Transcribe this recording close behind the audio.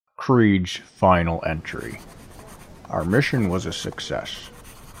Creed's final entry. Our mission was a success.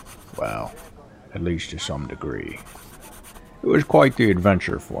 Well, at least to some degree. It was quite the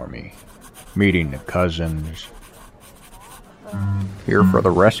adventure for me. Meeting the cousins. Here for the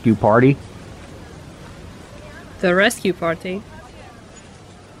rescue party? The rescue party?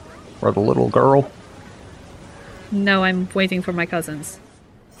 For the little girl? No, I'm waiting for my cousins.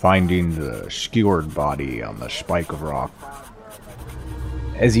 Finding the skewered body on the spike of rock.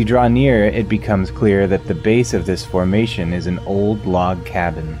 As you draw near, it becomes clear that the base of this formation is an old log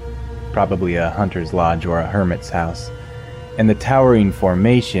cabin, probably a hunter's lodge or a hermit's house. And the towering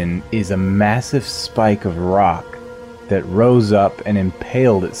formation is a massive spike of rock that rose up and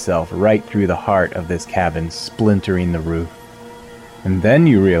impaled itself right through the heart of this cabin, splintering the roof. And then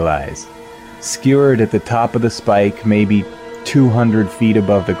you realize, skewered at the top of the spike, maybe 200 feet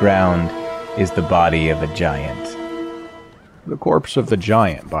above the ground, is the body of a giant. The corpse of the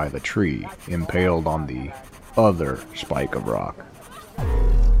giant by the tree, impaled on the other spike of rock.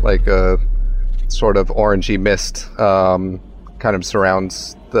 Like a sort of orangey mist kind of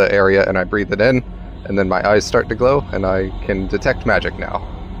surrounds the area, and I breathe it in, and then my eyes start to glow, and I can detect magic now.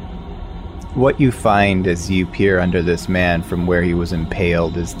 What you find as you peer under this man from where he was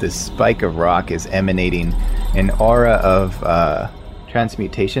impaled is this spike of rock is emanating an aura of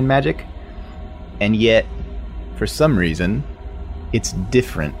transmutation magic, and yet, for some reason, it's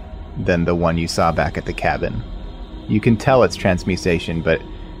different than the one you saw back at the cabin. You can tell it's transmutation, but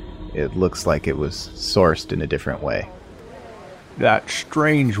it looks like it was sourced in a different way. That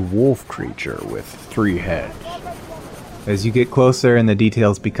strange wolf creature with 3 heads. As you get closer and the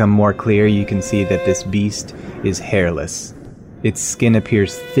details become more clear, you can see that this beast is hairless. Its skin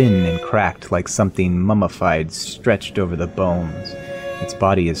appears thin and cracked, like something mummified stretched over the bones. Its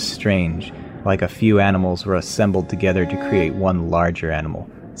body is strange, like a few animals were assembled together to create one larger animal.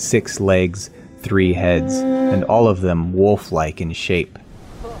 6 legs, 3 heads, and all of them wolf-like in shape.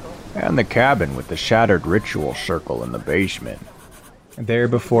 And the cabin with the shattered ritual circle in the basement. There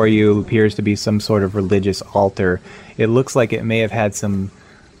before you appears to be some sort of religious altar. It looks like it may have had some,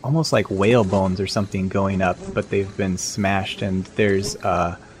 almost like whale bones or something going up, but they've been smashed, and there's,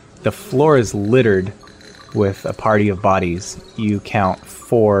 the floor is littered with a party of bodies. You count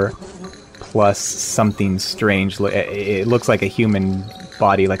 4 plus something strange. It looks like a human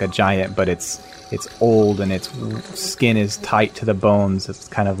body, like a giant, but it's old and its skin is tight to the bones. It's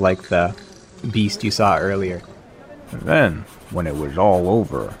kind of like the beast you saw earlier. And then, when it was all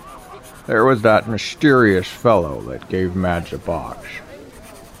over, there was that mysterious fellow that gave Madge a box.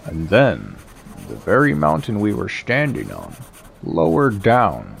 And then, the very mountain we were standing on lowered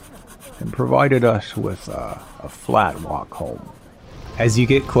down and provided us with a flat walk home. As you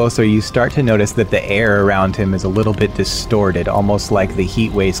get closer, you start to notice that the air around him is a little bit distorted, almost like the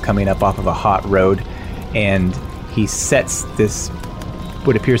heat waves coming up off of a hot road, and he sets this,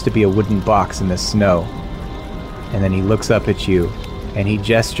 what appears to be a wooden box in the snow, and then he looks up at you, and he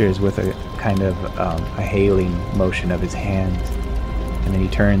gestures with a kind of a hailing motion of his hand, and then he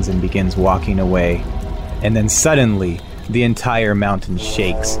turns and begins walking away, and then suddenly, the entire mountain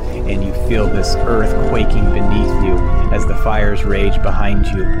shakes, and you feel this earth quaking beneath you as the fires rage behind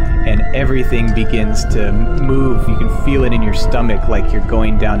you, and everything begins to move. You can feel it in your stomach like you're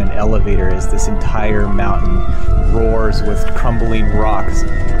going down an elevator as this entire mountain roars with crumbling rocks,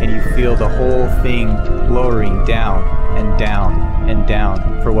 and you feel the whole thing lowering down and down and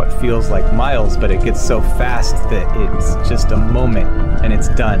down for what feels like miles, but it gets so fast that it's just a moment, and it's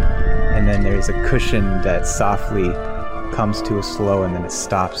done. And then there's a cushion that softly comes to a slow, and then it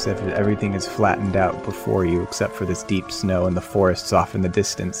stops. Everything is flattened out before you except for this deep snow and the forests off in the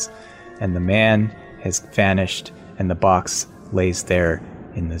distance, and the man has vanished and the box lays there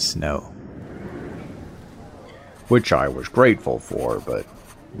in the snow. Which I was grateful for, but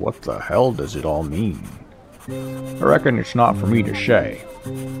what the hell does it all mean? I reckon it's not for me to say.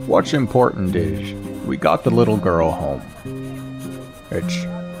 What's important is we got the little girl home. It's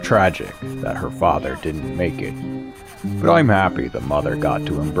tragic that her father didn't make it. But I'm happy the mother got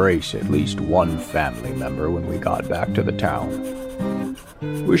to embrace at least one family member when we got back to the town.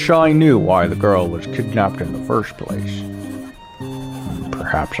 Wish I knew why the girl was kidnapped in the first place.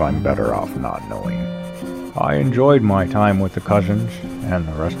 Perhaps I'm better off not knowing. I enjoyed my time with the cousins and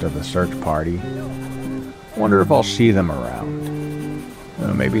the rest of the search party. Wonder if I'll see them around.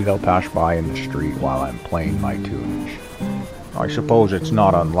 Maybe they'll pass by in the street while I'm playing my tunes. I suppose it's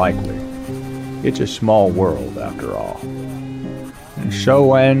not unlikely. It's a small world, after all. And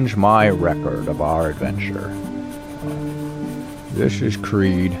so ends my record of our adventure. This is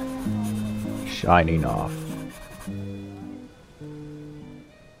Creed, signing off.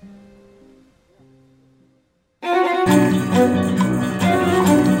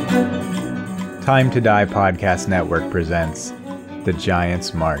 Time to Die Podcast Network presents The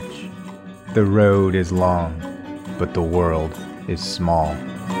Giant's March. The road is long, but the world is small.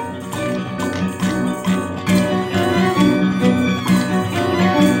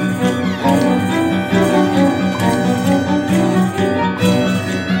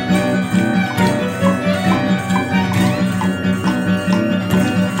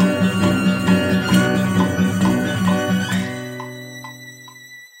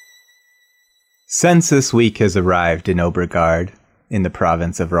 Census week has arrived in Obergard, in the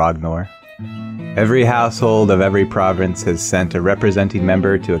province of Rognor. Every household of every province has sent a representing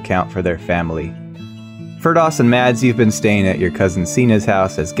member to account for their family. Ferdos and Mads, you've been staying at your cousin Sina's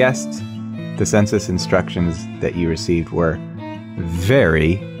house as guests. The census instructions that you received were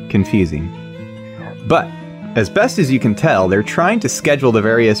very confusing. But, as best as you can tell, they're trying to schedule the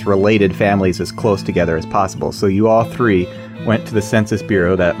various related families as close together as possible, so you all three went to the Census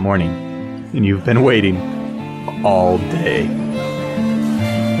Bureau that morning. And you've been waiting all day.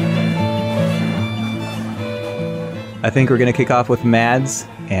 I think we're going to kick off with Mads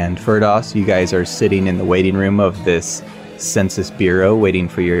and Ferdos. You guys are sitting in the waiting room of this Census Bureau waiting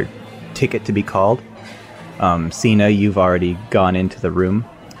for your ticket to be called. Sina, you've already gone into the room.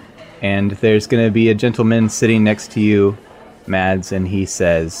 And there's going to be a gentleman sitting next to you, Mads, and he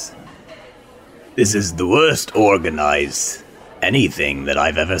says, "This is the worst organized anything that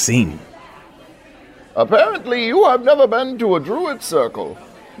I've ever seen." Apparently you have never been to a druid circle.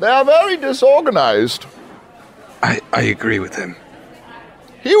 They are very disorganized. I agree with him.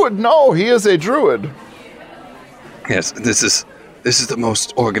 He would know, he is a druid. Yes, this is the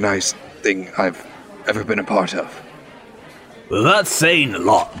most organized thing I've ever been a part of. Well, that's saying a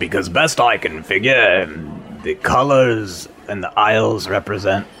lot, because best I can figure, the colors and the aisles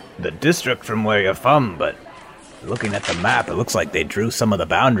represent the district from where you're from, but looking at the map, it looks like they drew some of the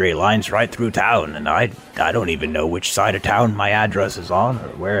boundary lines right through town, and I don't even know which side of town my address is on or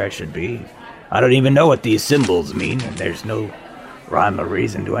where I should be. I don't even know what these symbols mean, and there's no rhyme or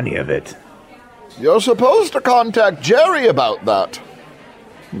reason to any of it. You're supposed to contact Jerry about that.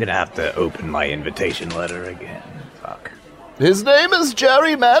 I'm gonna have to open my invitation letter again. Fuck. His name is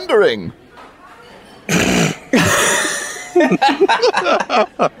Jerry Mandering.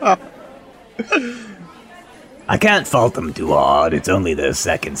 I can't fault them too hard. It's only their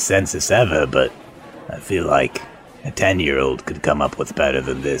second census ever, but I feel like a 10-year-old could come up with better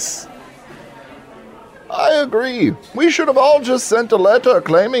than this. I agree. We should have all just sent a letter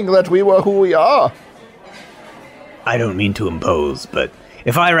claiming that we were who we are. I don't mean to impose, but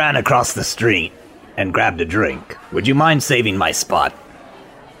if I ran across the street and grabbed a drink, would you mind saving my spot?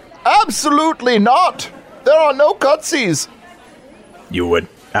 Absolutely not. There are no cutsies. You would?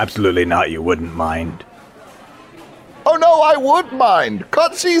 Absolutely not. You wouldn't mind. Oh no, I would mind.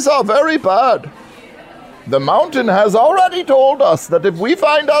 Cutsies are very bad. The mountain has already told us that if we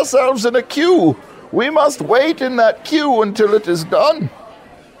find ourselves in a queue, we must wait in that queue until it is done.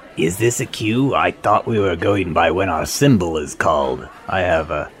 Is this a queue? I thought we were going by when our symbol is called. I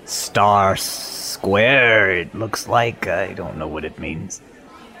have a star square, it looks like. I don't know what it means.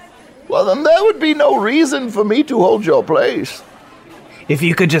 Well, then there would be no reason for me to hold your place. If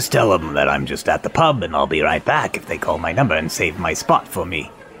you could just tell them that I'm just at the pub and I'll be right back if they call my number and save my spot for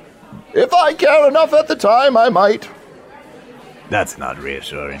me. If I care enough at the time, I might. That's not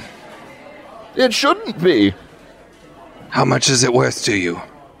reassuring. It shouldn't be. How much is it worth to you?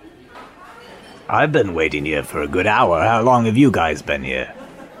 I've been waiting here for a good hour. How long have you guys been here?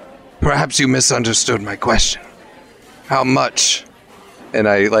 Perhaps you misunderstood my question. How much? And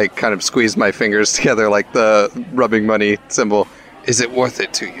I, kind of squeeze my fingers together like the rubbing money symbol. Is it worth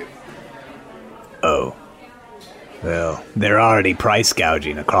it to you? Oh. Well, they're already price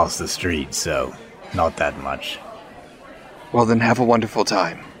gouging across the street, so not that much. Well, then have a wonderful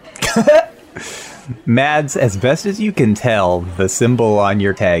time. Mads, as best as you can tell, the symbol on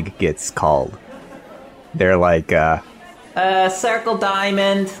your tag gets called. They're like, circle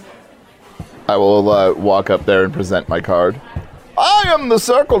diamond. I will walk up there and present my card. I am the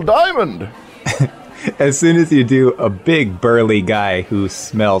Circle Diamond. As soon as you do, a big burly guy who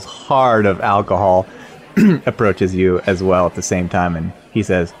smells hard of alcohol approaches you as well at the same time, and he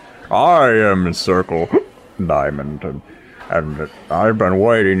says, I am Circle Diamond, and I've been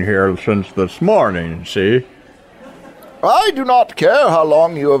waiting here since this morning, see? I do not care how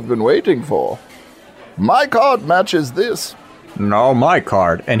long you have been waiting for. My card matches this. No, my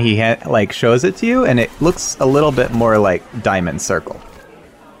card. And he shows it to you, and it looks a little bit more like Diamond Circle.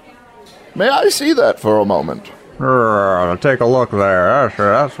 May I see that for a moment? Take a look there.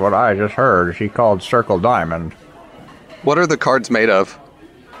 That's what I just heard. She called Circle Diamond. What are the cards made of?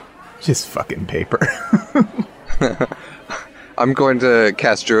 Just fucking paper. I'm going to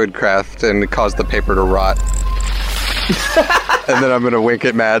cast Druidcraft and cause the paper to rot. And then I'm going to wink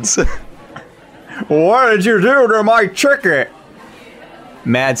at Mads. What did you do to my chicken?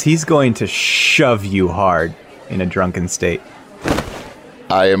 Mads, he's going to shove you hard in a drunken state.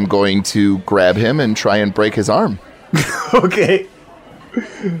 I am going to grab him and try and break his arm. Okay.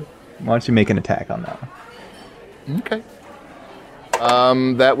 Why don't you make an attack on that one? Okay.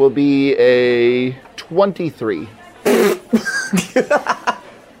 That will be a 23.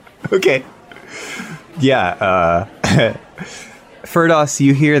 Okay. Yeah, Firdaus,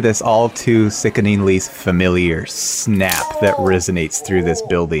 you hear this all too sickeningly familiar snap that resonates through this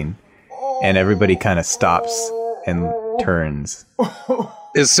building, and everybody kind of stops and turns.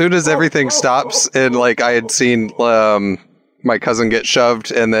 As soon as everything stops, and like I had seen my cousin get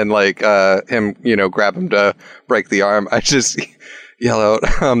shoved, and then like him, grab him to break the arm, I just yell out,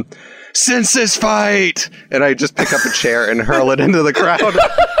 "Census fight!" And I just pick up a chair and hurl it into the crowd.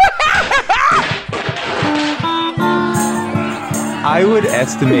 I would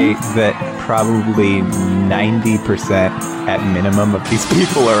estimate that probably 90% at minimum of these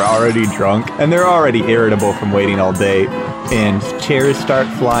people are already drunk, and they're already irritable from waiting all day, and chairs start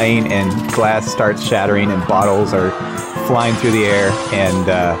flying, and glass starts shattering, and bottles are flying through the air, and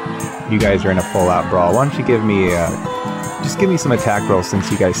you guys are in a full-out brawl. Why don't you give me, just give me some attack rolls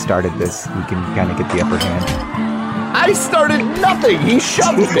since you guys started this. You can kind of get the upper hand. I started nothing! He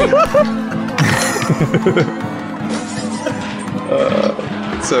shoved me!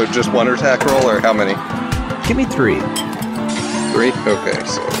 So just one attack roll, or how many? Give me 3. 3? Okay,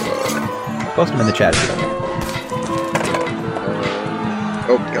 so... Post them in the chat if you don't.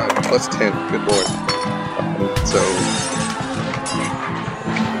 Oh god, plus 10. Good lord. So...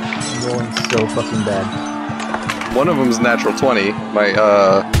 I'm rolling so fucking bad. One of them's natural 20. My,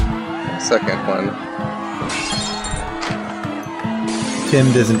 second one.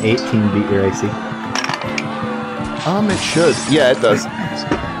 Tim, does an 18 beat your AC? It should. Yeah, it does.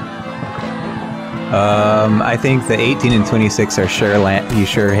 I think the 18 and 26 are you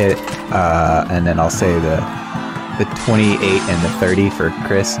sure hit, and then I'll say the 28 and the 30 for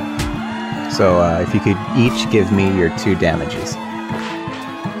Chris. So if you could each give me your 2 damages.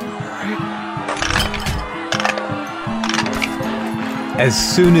 As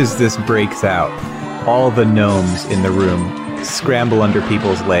soon as this breaks out, all the gnomes in the room scramble under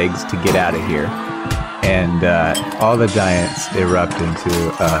people's legs to get out of here. And all the giants erupt into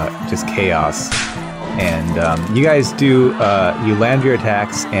just chaos. And you guys do, you land your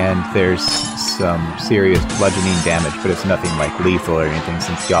attacks, and there's some serious bludgeoning damage, but it's nothing like lethal or anything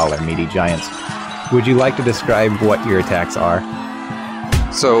since y'all are meaty giants. Would you like to describe what your attacks are?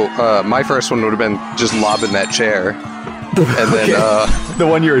 So my first one would have been just lobbing that chair. And then... the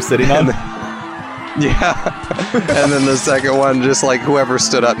one you were sitting on? Yeah. And then the second one, just like whoever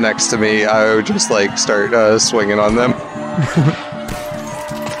stood up next to me, I would just like start swinging on them.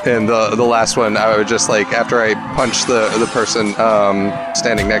 And the last one, I would just like, after I punched the person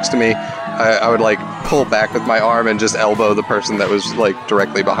standing next to me, I would like pull back with my arm and just elbow the person that was like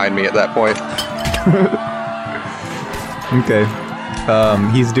directly behind me at that point. Okay.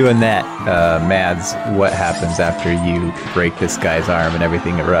 He's doing that. Mads, what happens after you break this guy's arm and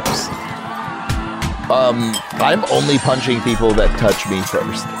everything erupts? I'm only punching people that touch me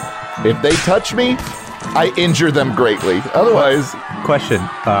first. If they touch me, I injure them greatly. Otherwise... Question.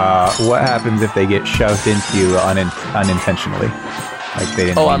 What happens if they get shoved into you unintentionally? Like they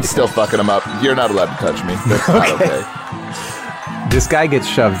didn't I'm still fucking them up. You're not allowed to touch me. That's not okay. This guy gets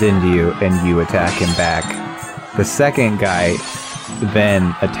shoved into you, and you attack him back. The second guy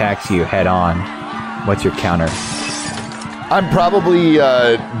then attacks you head on. What's your counter? I'm probably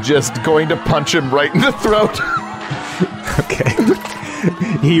just going to punch him right in the throat. Okay.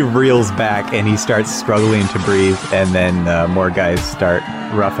 He reels back and he starts struggling to breathe, and then more guys start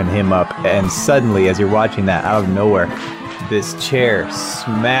roughing him up. And suddenly, as you're watching that, out of nowhere, this chair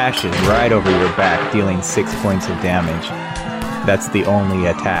smashes right over your back, dealing 6 points of damage. That's the only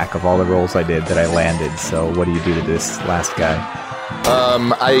attack of all the rolls I did that I landed. So what do you do to this last guy?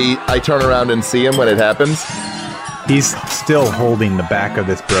 I turn around and see him when it happens. He's still holding the back of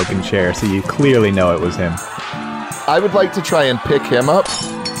this broken chair, so you clearly know it was him. I would like to try and pick him up.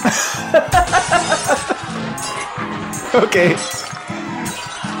 Okay.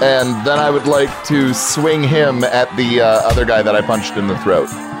 And then I would like to swing him at the other guy that I punched in the throat.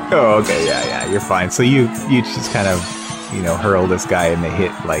 Oh, okay, yeah, you're fine. So you just kind of, hurl this guy, and they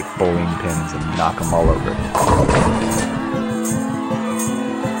hit like bowling pins and knock him all over.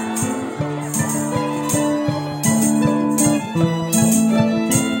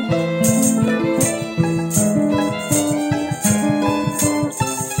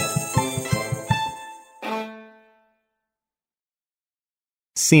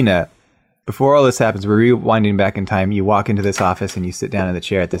 Cena, before all this happens, we're rewinding back in time. You walk into this office and you sit down in the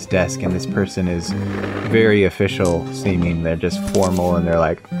chair at this desk, and this person is very official seeming. They're just formal, and they're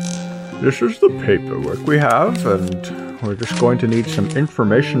like, "This is the paperwork we have, and we're just going to need some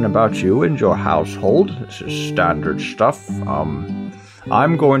information about you and your household. This is standard stuff.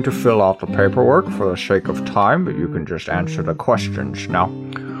 I'm going to fill out the paperwork for the sake of time, but you can just answer the questions. Now,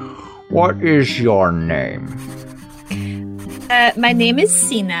 what is your name?" My name is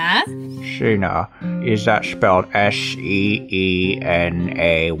Sina. Sina. Is that spelled Seenay?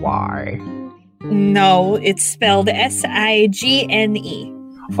 No, it's spelled Signe.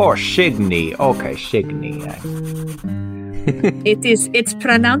 Oh, Signe. Okay, Signe. It's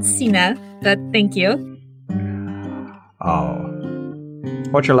pronounced Sina, but thank you. Oh.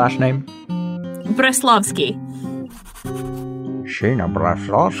 What's your last name? Breslavsky. Sina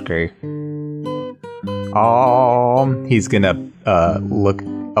Breslavsky. he's gonna look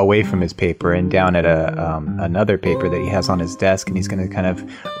away from his paper and down at another paper that he has on his desk, and he's gonna kind of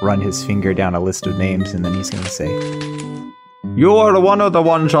run his finger down a list of names, and then he's gonna say, "You are one of the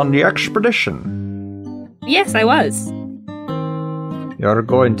ones on the expedition." Yes, I was. "You're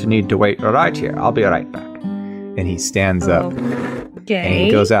going to need to wait right here. I'll be right back." And he stands up. Okay. And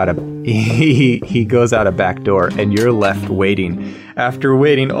he goes out he goes out a back door, and you're left waiting. After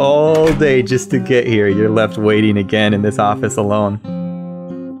waiting all day just to get here, you're left waiting again in this office alone.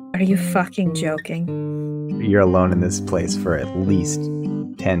 Are you fucking joking? You're alone in this place for at least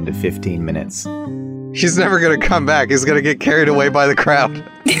 10 to 15 minutes. He's never gonna come back. He's gonna get carried away by the crowd.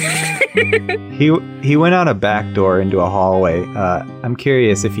 He went out a back door into a hallway. I'm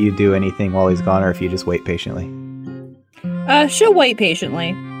curious if you do anything while he's gone, or if you just wait patiently. She'll wait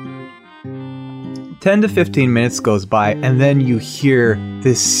patiently. 10 to 15 minutes goes by, and then you hear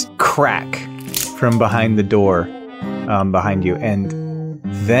this crack from behind the door behind you, and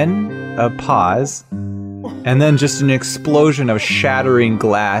then a pause, and then just an explosion of shattering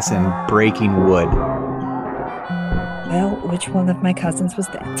glass and breaking wood. Well, which one of my cousins was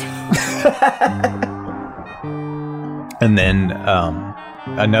that? And then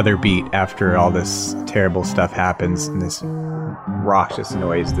another beat after all this terrible stuff happens, and this raucous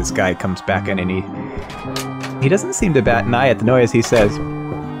noise. This guy comes back in, and he doesn't seem to bat an eye at the noise. He says,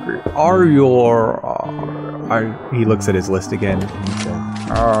 he looks at his list again, and he says,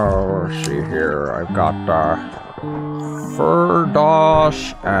 "Oh, let's see here. I've got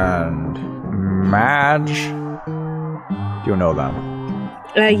Firdaus and Madge. Do you know them?"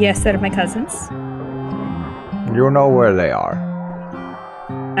 Yes, they're my cousins. You know where they are?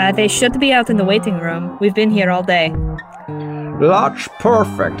 They should be out in the waiting room. We've been here all day. That's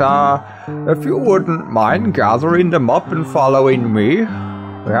perfect. If you wouldn't mind gathering them up and following me,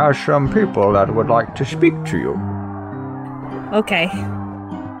 we have some people that would like to speak to you. Okay.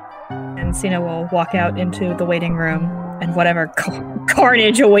 And Sina will walk out into the waiting room, and whatever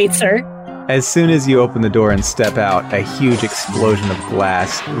carnage awaits her. As soon as you open the door and step out, a huge explosion of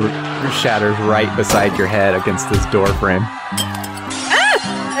glass shatters right beside your head against this door frame.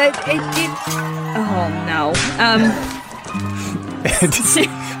 Oh no.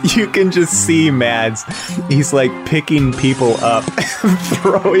 You can just see Mads. He's like picking people up,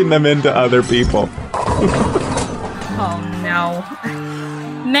 throwing them into other people. Oh no.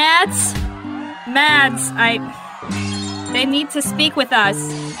 Mads, they need to speak with us.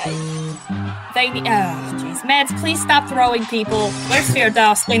 Oh jeez. Mads, please stop throwing people. Where's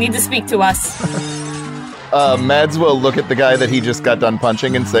Firdaus? They need to speak to us. Mads will look at the guy that he just got done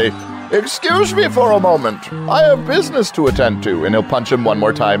punching and say, "Excuse me for a moment. I have business to attend to." And he'll punch him one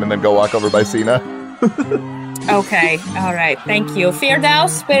more time and then go walk over by Sina. Okay, all right, thank you.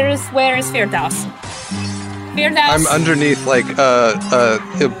 Firdaus, where is Firdaus? Firdaus. I'm underneath like a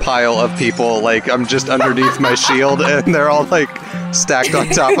pile of people. Like I'm just underneath my shield, and they're all like stacked on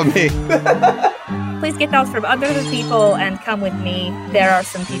top of me. Please get out from under the people and come with me. There are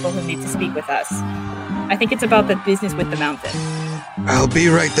some people who need to speak with us. I think it's about the business with the mountain. I'll be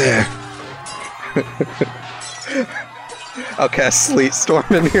right there. I'll cast Sleet Storm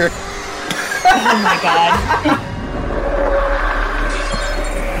in here. Oh my god.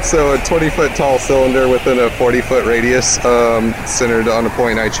 So a 20-foot tall cylinder within a 40-foot radius, centered on a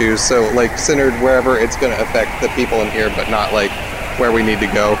point I choose. So like centered wherever it's going to affect the people in here, but not like where we need to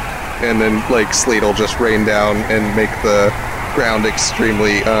go. And then like sleet will just rain down and make the ground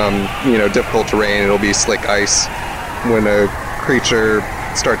extremely, difficult terrain. It'll be slick ice. When a creature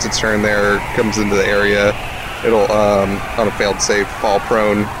starts its turn there, comes into the area, it'll, on a failed save, fall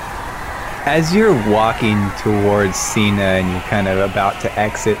prone. As you're walking towards Sina and you're kind of about to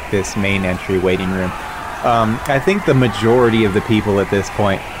exit this main entry waiting room, I think the majority of the people at this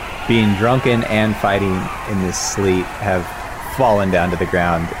point, being drunken and fighting in this sleet, have fallen down to the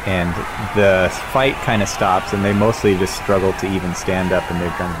ground, and the fight kind of stops, and they mostly just struggle to even stand up in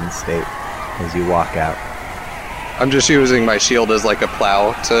their drunken state as you walk out. I'm just using my shield as like a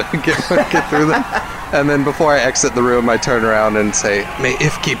plow to get through them. And then before I exit the room, I turn around and say, "May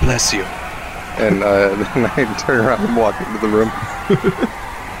Ifki bless you." And then I turn around and walk into the room.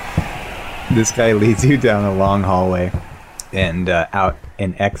 This guy leads you down a long hallway and out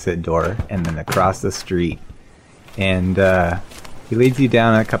an exit door, and then across the street. And he leads you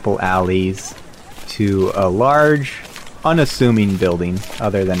down a couple alleys to a large, unassuming building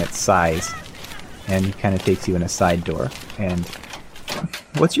other than its size. And he kind of takes you in a side door. And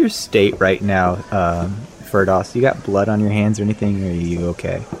what's your state right now, Ferdos? You got blood on your hands or anything, or are you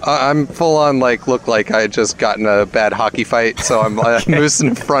okay? I'm full on, like, look like I just got in a bad hockey fight, so I'm missing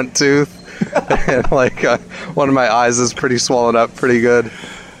a front tooth. And, like, one of my eyes is pretty swollen up pretty good.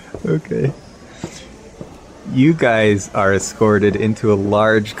 Okay. You guys are escorted into a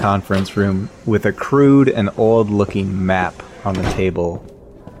large conference room with a crude and old-looking map on the table.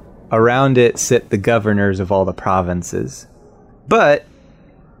 Around it sit the governors of all the provinces. But,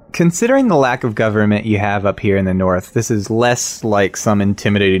 considering the lack of government you have up here in the north, this is less like some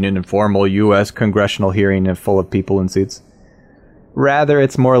intimidating and informal U.S. congressional hearing full of people in suits. Rather,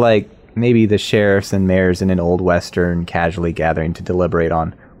 it's more like maybe the sheriffs and mayors in an old western casually gathering to deliberate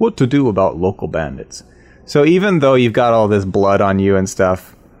on what to do about local bandits. So even though you've got all this blood on you and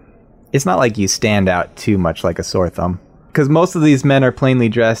stuff, it's not like you stand out too much like a sore thumb. Because most of these men are plainly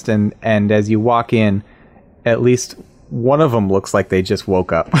dressed, and as you walk in, at least one of them looks like they just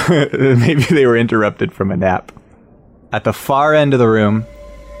woke up. Maybe they were interrupted from a nap. At the far end of the room,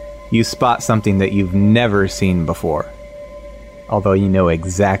 you spot something that you've never seen before. Although you know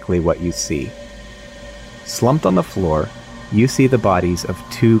exactly what you see. Slumped on the floor, you see the bodies of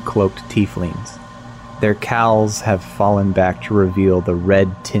two cloaked tieflings. Their cowls have fallen back to reveal the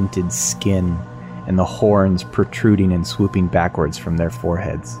red-tinted skin and the horns protruding and swooping backwards from their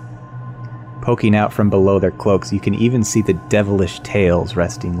foreheads. Poking out from below their cloaks, you can even see the devilish tails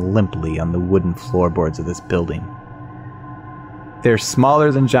resting limply on the wooden floorboards of this building. They're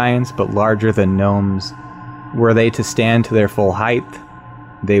smaller than giants, but larger than gnomes. Were they to stand to their full height,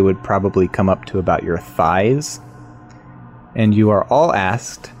 they would probably come up to about your thighs. And you are all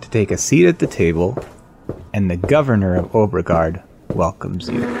asked to take a seat at the table, and the governor of Obregard welcomes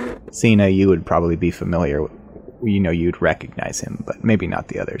you. Cena, you would probably be familiar with, you'd recognize him, but maybe not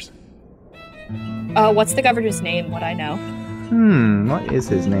the others. What's the governor's name? Would I know? What is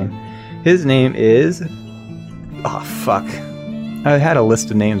his name? His name is... Oh, fuck. I had a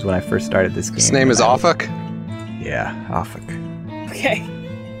list of names when I first started this game. His name is Offuk? Yeah, Offuk. Okay.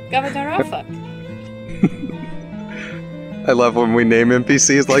 Governor Offuk. I love when we name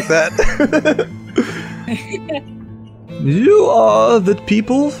NPCs like that. You are the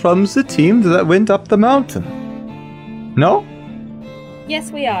people from the team that went up the mountain. No?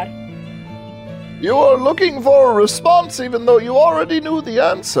 Yes, we are. You are looking for a response even though you already knew the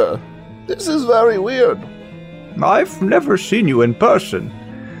answer. This is very weird. I've never seen you in person.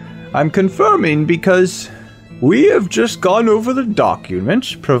 I'm confirming because we have just gone over the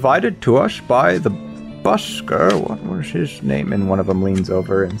documents provided to us by the busker. What was his name? And one of them leans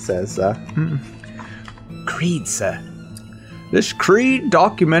over and says, Creed, sir. This Creed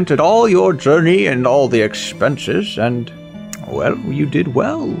documented all your journey and all the expenses, and, well, you did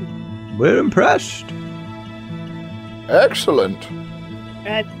well. We're impressed. Excellent.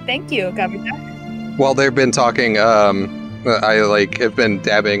 Thank you, Governor. While they've been talking, I have been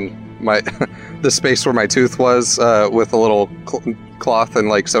dabbing my the space where my tooth was with a little cloth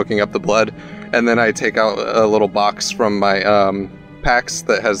and soaking up the blood, and then I take out a little box from my packs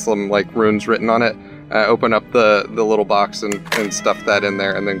that has some runes written on it. I open up the little box and stuff that in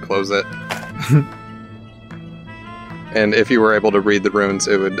there, and then close it. And if you were able to read the runes,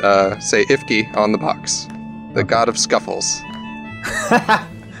 it would say Ifki on the box, the god of scuffles.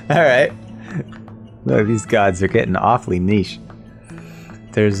 All right. No, these gods are getting awfully niche.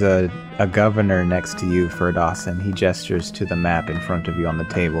 There's a governor next to you, Ferdos, and he gestures to the map in front of you on the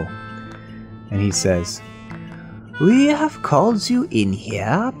table. And he says, "We have called you in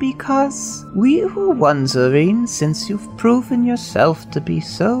here because we were wondering, since you've proven yourself to be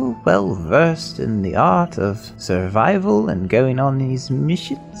so well versed in the art of survival and going on these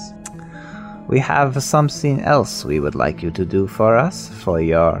missions, we have something else we would like you to do for us, for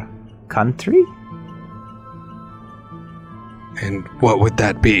your country." And what would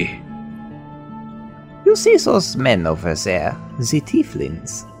that be? You see those men over there, the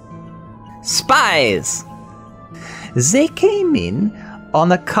tieflings? Spies! They came in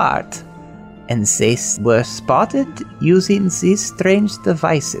on a cart, and they were spotted using these strange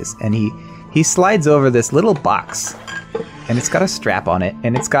devices. And he slides over this little box, and it's got a strap on it,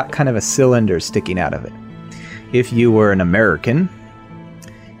 and it's got kind of a cylinder sticking out of it. If you were an American,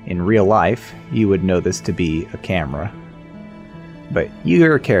 in real life, you would know this to be a camera. But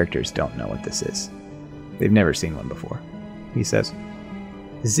your characters don't know what this is. They've never seen one before. He says,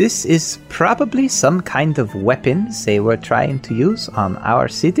 "This is probably some kind of weapon they were trying to use on our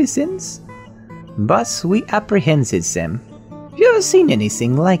citizens, but we apprehended them. Have you ever seen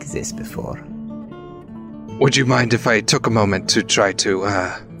anything like this before?" Would you mind if I took a moment to try to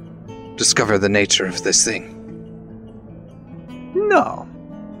discover the nature of this thing? No.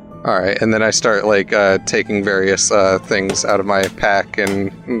 All right, and then I start taking various things out of my pack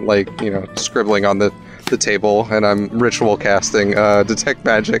and scribbling on the table, and I'm ritual casting detect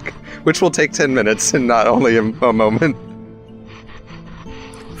magic, which will take 10 minutes and not only a moment.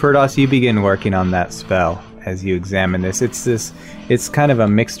 Firdaus, you begin working on that spell as you examine this. It's kind of a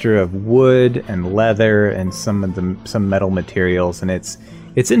mixture of wood and leather and some metal materials, and it's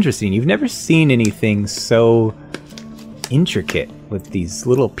interesting. You've never seen anything so intricate with these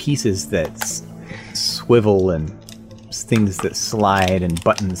little pieces that swivel and things that slide and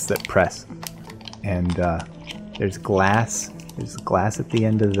buttons that press. And there's glass. There's glass at the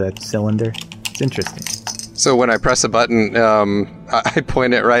end of the cylinder. It's interesting. So when I press a button, I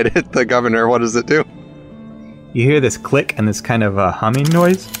point it right at the governor. What does it do? You hear this click and this kind of a humming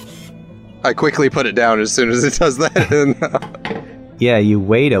noise. I quickly put it down as soon as it does that. Yeah, you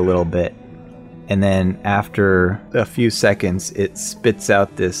wait a little bit. And then after a few seconds, it spits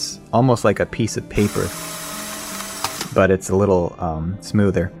out this almost like a piece of paper. But it's a little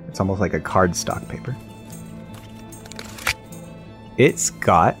smoother. It's almost like a cardstock paper. It's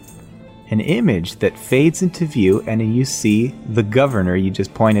got an image that fades into view, and you see the governor you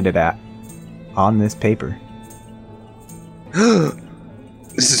just pointed it at on this paper.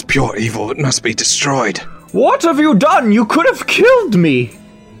 This is pure evil. It must be destroyed. What have you done? You could have killed me!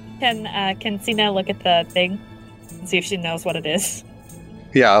 Can Sina look at the thing and see if she knows what it is?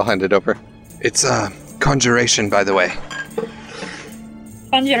 Yeah, I'll hand it over. It's conjuration, by the way.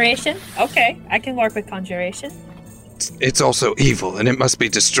 Conjuration? Okay, I can work with conjuration. It's also evil, and it must be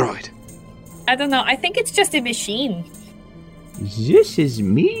destroyed. I don't know, I think it's just a machine. This is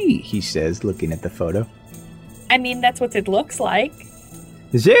me, he says, looking at the photo. I mean, that's what it looks like.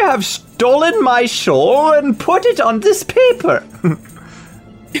 They have stolen my soul and put it on this paper.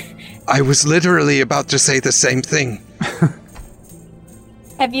 I was literally about to say the same thing.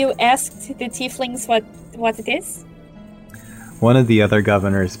 Have you asked the tieflings what it is? One of the other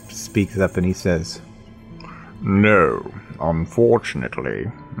governors speaks up and he says, No,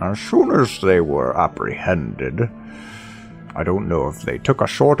 unfortunately. As soon as they were apprehended, I don't know if they took a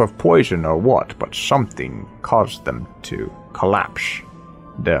sort of poison or what, but something caused them to collapse.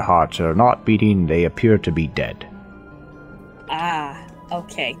 Their hearts are not beating, they appear to be dead. Ah,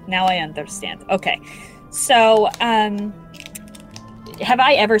 okay. Now I understand. Okay. So, have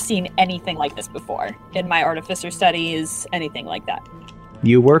I ever seen anything like this before? In my artificer studies, anything like that?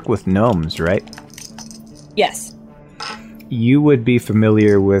 You work with gnomes, right? Yes. You would be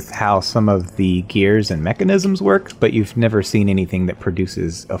familiar with how some of the gears and mechanisms work, but you've never seen anything that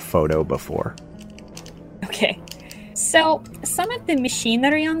produces a photo before. Okay. So, some of the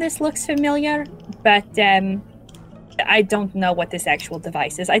machinery on this looks familiar, but I don't know what this actual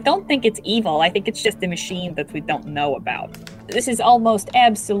device is. I don't think it's evil. I think it's just a machine that we don't know about. This is almost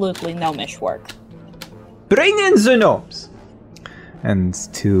absolutely gnomish work. Bring in the gnomes! And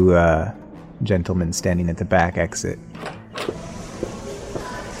two gentlemen standing at the back exit.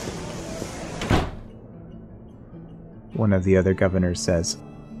 One of the other governors says,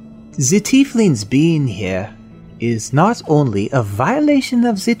 The tieflings being here is not only a violation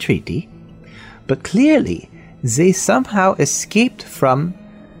of the treaty, but clearly they somehow escaped from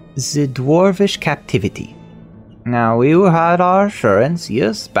the dwarvish captivity. Now, we had our assurance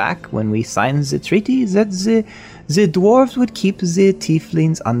years back when we signed the treaty that the dwarves would keep the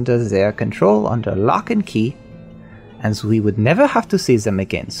tieflings under their control, under lock and key, and we would never have to see them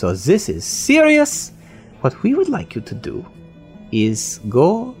again. So this is serious. What we would like you to do is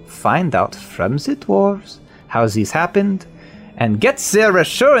go find out from the dwarves how this happened, and get their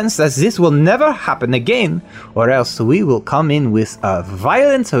assurance that this will never happen again, or else we will come in with a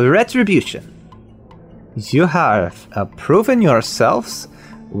violent retribution. You have proven yourselves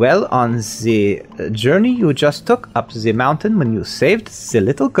well on the journey you just took up the mountain when you saved the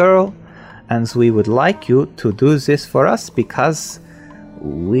little girl, and we would like you to do this for us because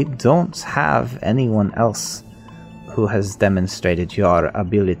we don't have anyone else who has demonstrated your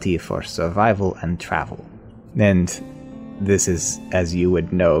ability for survival and travel. And this is, as you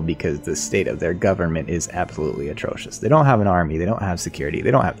would know, because the state of their government is absolutely atrocious. They don't have an army, they don't have security,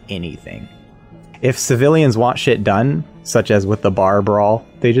 they don't have anything. If civilians want shit done, such as with the bar brawl,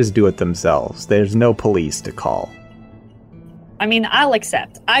 they just do it themselves. There's no police to call. I mean, I'll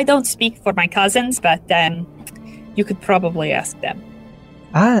accept. I don't speak for my cousins, but you could probably ask them.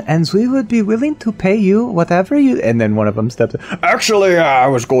 And we would be willing to pay you whatever you... And then one of them steps in. Actually, I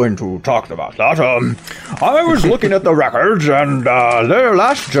was going to talk about that. I was looking at the records, and their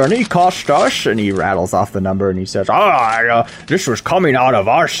last journey cost us, and he rattles off the number, and he says, this was coming out of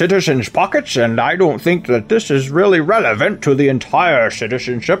our citizens' pockets, and I don't think that this is really relevant to the entire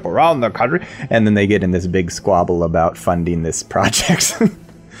citizenship around the country. And then they get in this big squabble about funding this project.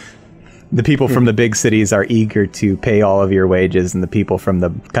 The people from the big cities are eager to pay all of your wages, and the people from the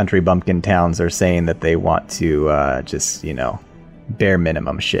country bumpkin towns are saying that they want to just, bare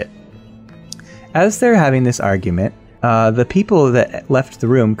minimum shit. As they're having this argument, the people that left the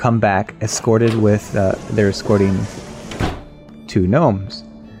room come back escorted with, they're escorting 2 gnomes.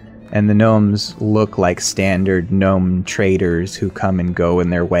 And the gnomes look like standard gnome traders who come and go in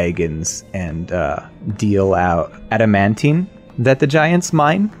their wagons and deal out adamantine that the giants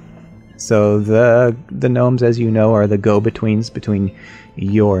mine. So the gnomes, as you know, are the go-betweens between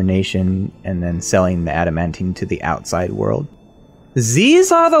your nation and then selling the adamantine to the outside world.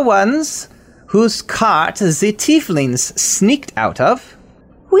 These are the ones whose cart the tieflings sneaked out of.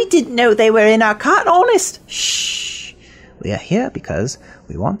 We didn't know they were in our cart, honest. Shh. We are here because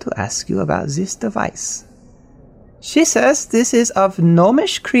we want to ask you about this device. She says this is of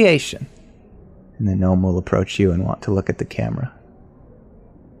gnomish creation. And the gnome will approach you and want to look at the camera.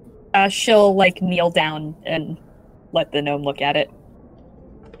 She'll, kneel down and let the gnome look at it.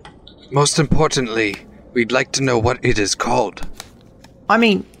 Most importantly, we'd like to know what it is called. I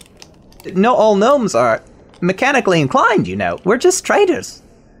mean, no, all gnomes are mechanically inclined, We're just traders.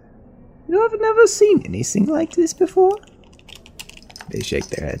 You have never seen anything like this before? They shake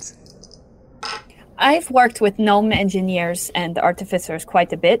their heads. I've worked with gnome engineers and artificers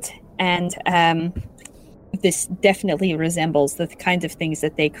quite a bit, and this definitely resembles the kind of things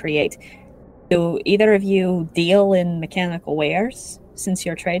that they create. Do either of you deal in mechanical wares, since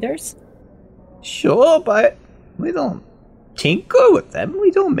you're traders? Sure, but we don't tinker with them.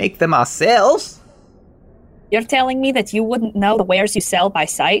 We don't make them ourselves. You're telling me that you wouldn't know the wares you sell by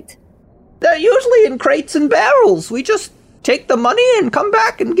sight? They're usually in crates and barrels. We just take the money and come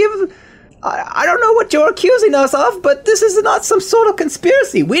back and give... I don't know what you're accusing us of, but this is not some sort of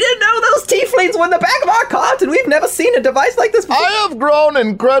conspiracy. We didn't know those tieflings were in the back of our cart, and we've never seen a device like this before. I have grown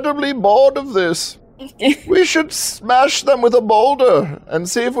incredibly bored of this. We should smash them with a boulder and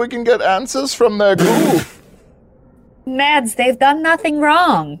see if we can get answers from their goo. Mads, they've done nothing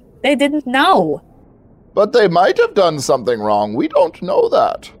wrong. They didn't know. But they might have done something wrong. We don't know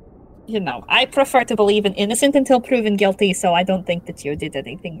that. I prefer to believe in innocent until proven guilty, so I don't think that you did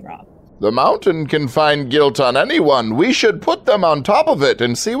anything wrong. The mountain can find guilt on anyone. We should put them on top of it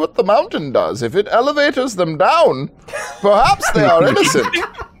and see what the mountain does. If it elevators them down, perhaps they are innocent.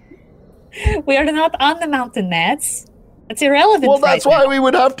 We are not on the mountain, Mads. That's irrelevant. Well, that's why we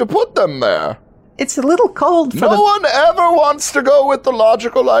would have to put them there. It's a little cold for No one ever wants to go with the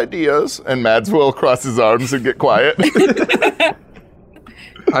logical ideas. And Mads will cross his arms and get quiet.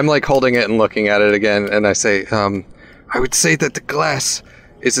 I'm holding it and looking at it again, and I say, I would say that the glass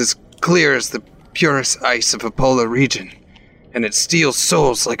is as clear as the purest ice of a polar region, and it steals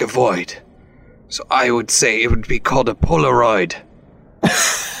souls like a void. So I would say it would be called a Polaroid.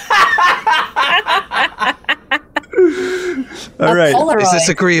 All right. Polaroid. Is this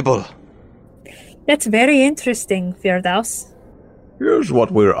agreeable? That's very interesting, Firdaus. Here's what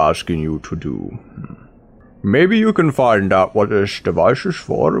we're asking you to do. Maybe you can find out what this device is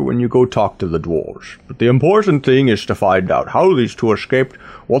for when you go talk to the dwarves. But the important thing is to find out how these 2 escaped,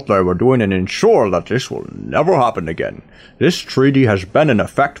 what they were doing, and ensure that this will never happen again. This treaty has been in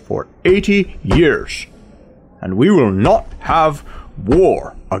effect for 80 years. And we will not have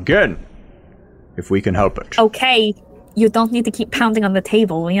war again, if we can help it. Okay, you don't need to keep pounding on the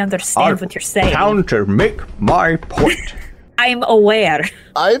table. We understand what you're saying. Pound to make my point. I'm aware.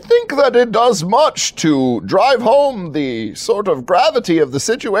 I think that it does much to drive home the sort of gravity of the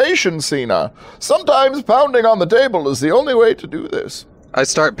situation, Cena. Sometimes pounding on the table is the only way to do this. I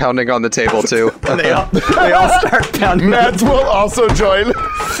start pounding on the table, too. they all start pounding. Mads will also join.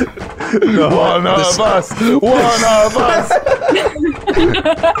 One of us.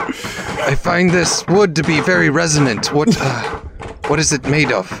 I find this wood to be very resonant. What is it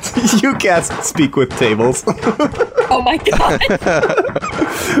made of? You can't speak with tables. Oh my god.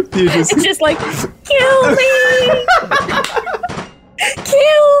 It's just like, kill me!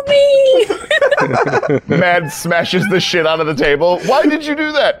 Kill me! Mad smashes the shit out of the table. Why did you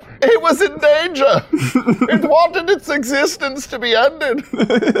do that? It was in danger. It wanted its existence to be ended.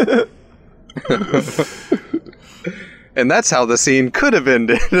 And that's how the scene could have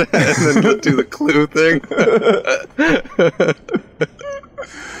ended. And then do the clue thing.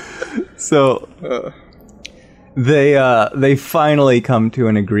 So they finally come to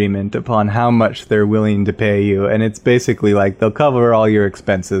an agreement upon how much they're willing to pay you, and it's basically like they'll cover all your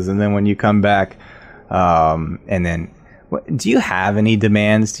expenses, and then when you come back, and then do you have any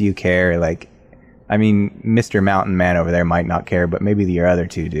demands? Do you care? Like, I mean, Mr. Mountain Man over there might not care, but maybe your other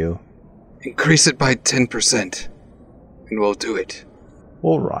two do. Increase it by 10%, and we'll do it.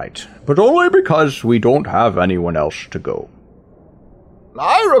 All right, but only because we don't have anyone else to go.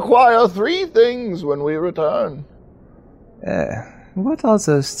 I require 3 things when we return. What are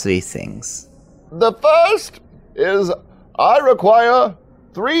those 3 things? The first is I require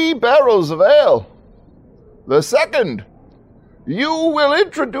 3 barrels of ale. The second, you will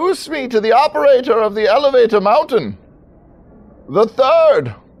introduce me to the operator of the elevator mountain. The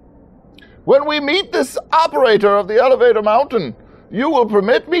third, when we meet this operator of the elevator mountain, you will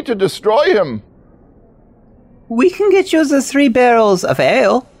permit me to destroy him. We can get you the 3 barrels of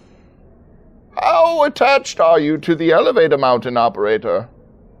ale. How attached are you to the elevator mountain operator?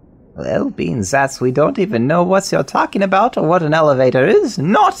 Well, being that we don't even know what you're talking about or what an elevator is,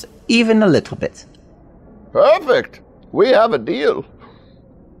 not even a little bit. Perfect. We have a deal.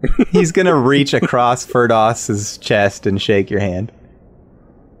 He's gonna reach across Ferdos's chest and shake your hand.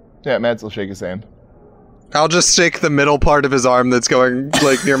 Yeah, Mads will shake his hand. I'll just shake the middle part of his arm that's going,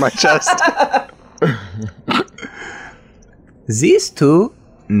 like, near my chest. These 2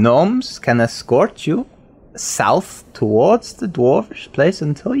 gnomes can escort you south towards the dwarvish place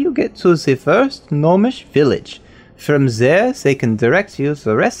until you get to the first gnomish village. From there, they can direct you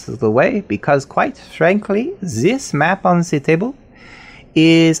the rest of the way, because quite frankly, this map on the table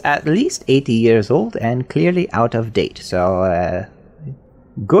is at least 80 years old and clearly out of date. So,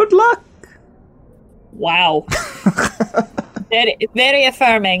 good luck! Wow. Very, very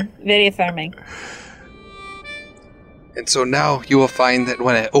affirming. Very affirming. And so now you will find that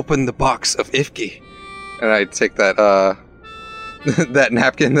when I open the box of Ifki, And I take that, that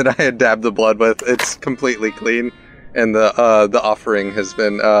napkin that I had dabbed the blood with. It's completely clean. And the offering has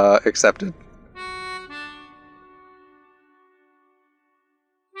been, accepted.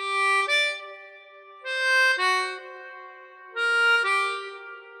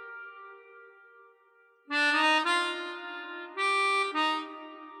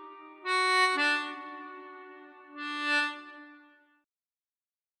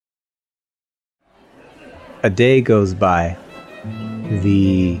 A day goes by.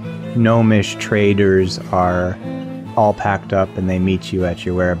 The gnomish traders are all packed up and they meet you at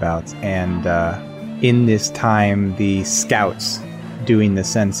your whereabouts. And in this time, the scouts doing the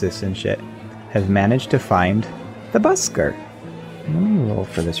census and shit have managed to find the busker. Let me roll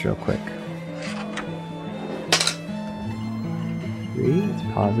for this real quick. 3, it's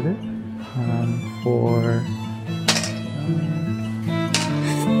positive. 4.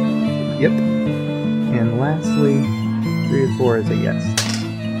 Yep. And lastly, 3 and 4 is a yes.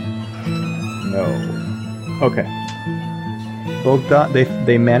 No. Okay.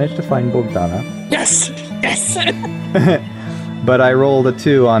 They managed to find Bogdana. Yes! Yes! But I rolled a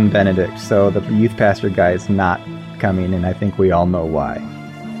 2 on Benedict, so the youth pastor guy is not coming, and I think we all know why.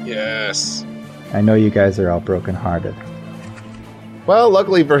 yes. I know you guys are all brokenhearted. Well,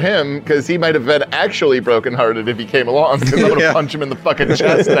 luckily for him, because he might have been actually brokenhearted if he came along, because I'm going to punch him in the fucking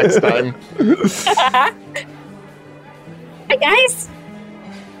chest next time. Hi, guys!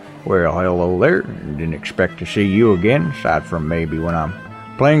 Well, hello there. Didn't expect to see you again, aside from maybe when I'm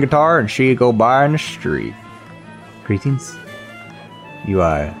playing guitar and see you go by in the street. Greetings. You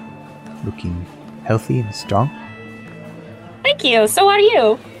are looking healthy and strong. Thank you, so are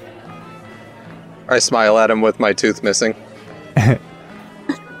you? I smile at him with my tooth missing.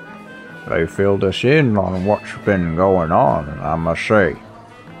 They filled us in on what's been going on, and I must say,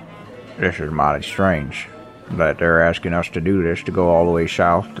 this is mighty strange that they're asking us to do this, to go all the way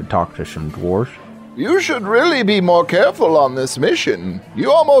south to talk to some dwarves. You should really be more careful on this mission.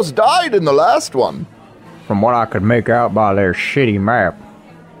 You almost died in the last one. From what I could make out by their shitty map,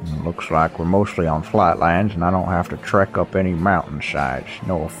 it looks like we're mostly on flatlands, and I don't have to trek up any mountainsides.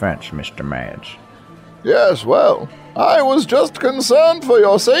 No offense, Mr. Mads. Yes, well, I was just concerned for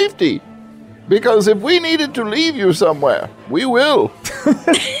your safety. Because if we needed to leave you somewhere, we will.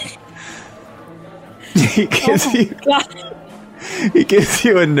 he gives you God. he gives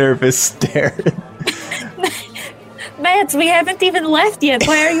you a nervous stare. Mads, we haven't even left yet.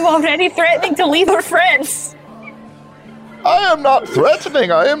 Why are you already threatening to leave our friends? I am not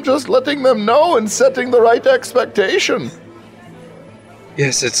threatening. I am just letting them know and setting the right expectation.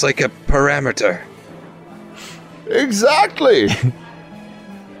 Yes, it's like a parameter. Exactly.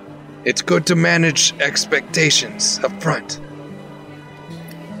 It's good to manage expectations up front.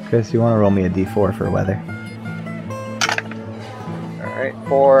 Chris, you want to roll me a d4 for weather? Alright,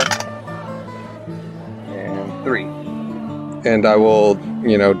 4 and 3. And I will,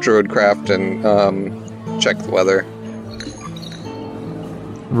 druidcraft and check the weather.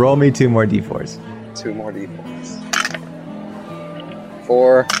 Roll me 2 more d4s. 2 more d4s.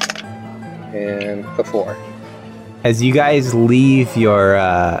 4 and a 4. As you guys leave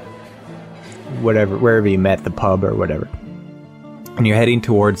your wherever you met, the pub or whatever, and you're heading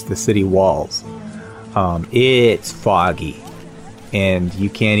towards the city walls, it's foggy, and you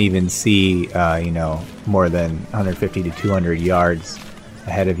can't even see more than 150 to 200 yards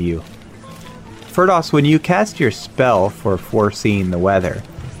ahead of you. Firdos, when you cast your spell for foreseeing the weather,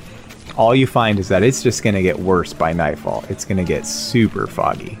 all you find is that it's just going to get worse by nightfall. It's going to get super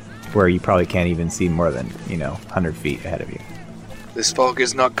foggy, where you probably can't even see more than 100 feet ahead of you. This fog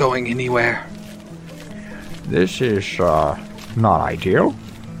is not going anywhere. This is, not ideal.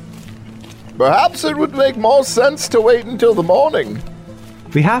 Perhaps it would make more sense to wait until the morning.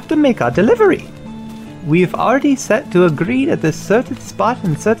 We have to make our delivery. We've already set to agree at this certain spot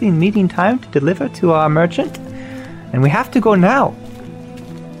and certain meeting time to deliver to our merchant, and we have to go now.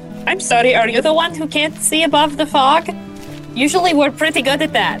 I'm sorry, are you the one who can't see above the fog? Usually we're pretty good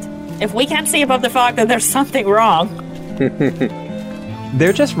at that. If we can't see above the fog, then there's something wrong.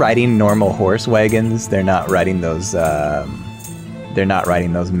 They're just riding normal horse wagons. They're not riding those. They're not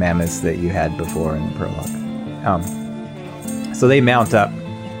riding those mammoths that you had before in the prologue. So they mount up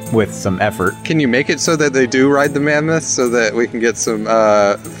with some effort. Can you make it so that they do ride the mammoths so that we can get some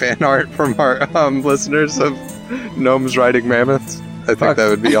fan art from our listeners of gnomes riding mammoths? I think that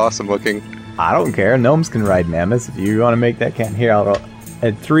would be awesome looking. I don't care. Gnomes can ride mammoths. If you want to make that count, here, I'll roll.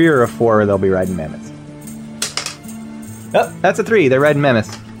 At 3 or a 4, they'll be riding mammoths. Oh, that's a 3. They're riding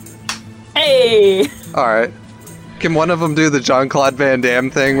mammoths. Hey! Alright. Can one of them do the Jean-Claude Van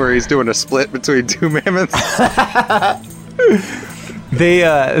Damme thing where he's doing a split between 2 mammoths?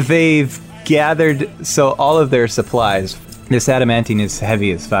 They've gathered, so all of their supplies, this adamantine is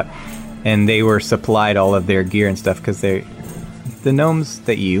heavy as fuck, and they were supplied all of their gear and stuff because the gnomes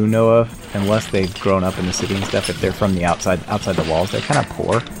that you know of, unless they've grown up in the city and stuff, if they're from the outside the walls, they're kind of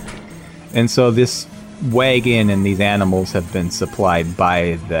poor. And so this wagon and these animals have been supplied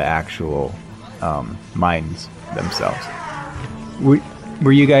by the actual mines themselves.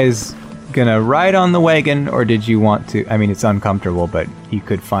 Were you guys gonna ride on the wagon, or did you want to? I mean, it's uncomfortable, but you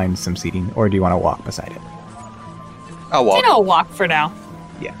could find some seating, or do you want to walk beside it? I'll walk. I'll walk for now.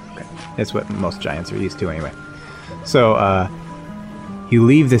 Yeah, okay. That's what most giants are used to anyway. So, you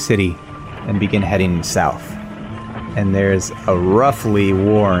leave the city and begin heading south. And there's a roughly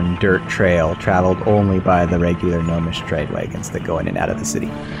worn dirt trail traveled only by the regular gnomish trade wagons that go in and out of the city.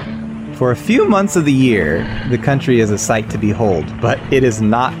 For a few months of the year, the country is a sight to behold, but it is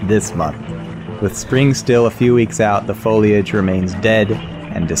not this month. With spring still a few weeks out, the foliage remains dead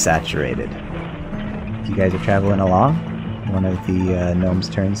and desaturated. You guys are traveling along. One of the gnomes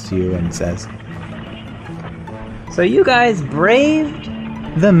turns to you and says, "So you guys braved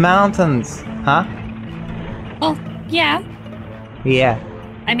the mountains, huh?" Well, yeah. Yeah.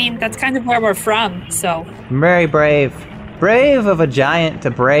 I mean, that's kind of where we're from, so... Very brave. Brave of a giant to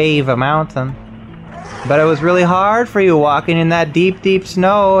brave a mountain. But it was really hard for you walking in that deep, deep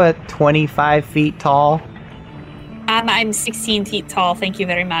snow at 25 feet tall. I'm 16 feet tall, thank you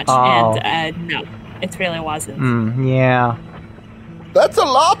very much. Oh. And, no, it really wasn't. Yeah. That's a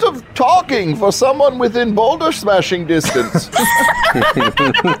lot of talking for someone within boulder smashing distance.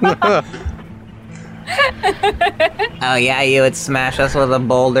 Oh yeah, you would smash us with a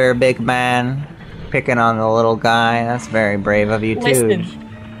boulder, big man. Picking on the little guy. That's very brave of you, too. Listen.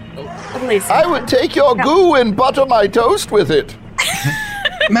 I would take your goo and butter my toast with it.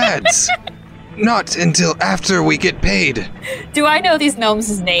 Mads, not until after we get paid. Do I know these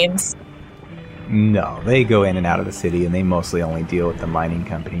gnomes' names? No, they go in and out of the city, and they mostly only deal with the mining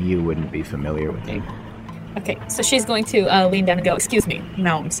company. You wouldn't be familiar with them. Okay, so she's going to lean down and go, "Excuse me,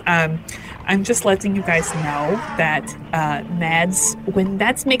 gnomes. I'm just letting you guys know that Mads, when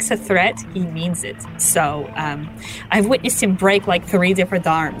Mads makes a threat, he means it. So I've witnessed him break like 3 different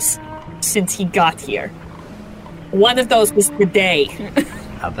arms since he got here. One of those was today."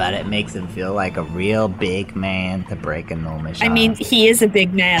 I bet it makes him feel like a real big man to break a gnomish I arm. mean, he is a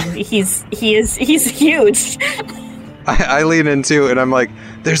big man. He's huge. I lean in too, and I'm like,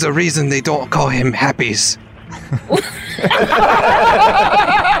 There's a reason they don't call him Happies.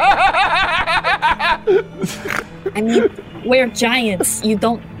 I mean, we're giants. You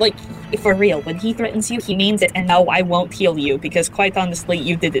don't, like, for real, when he threatens you, he means it, and no, I won't heal you, because quite honestly,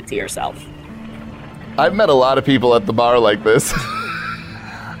 you did it to yourself. I've met a lot of people at the bar like this.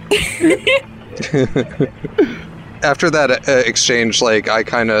 after that exchange, like, I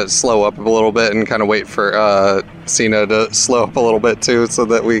kind of slow up a little bit and kind of wait for Cena to slow up a little bit too, so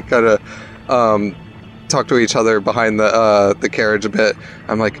that we kind of talk to each other behind the carriage a bit.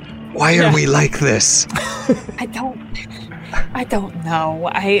 I'm like, why are we like this? I don't know.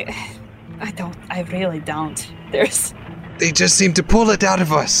 I really don't. They just seem to pull it out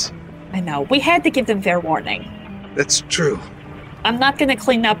of us. I know. We had to give them fair warning. That's true. I'm not gonna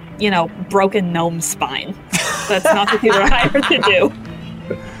clean up, broken gnome spine. That's not what you were hired to do.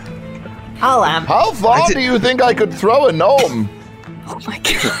 How far do you think I could throw a gnome? Oh my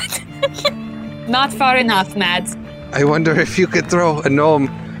god. Not far enough, Mads. I wonder if you could throw a gnome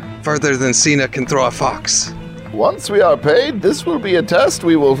further than Cena can throw a fox. Once we are paid, this will be a test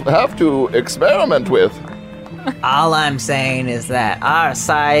we will have to experiment with. All I'm saying is that our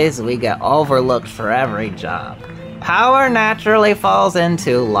size, we get overlooked for every job. Power naturally falls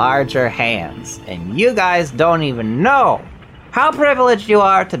into larger hands, and you guys don't even know how privileged you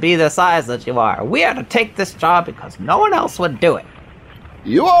are to be the size that you are. We had to take this job because no one else would do it.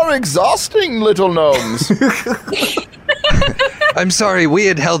 You are exhausting, little gnomes. I'm sorry, we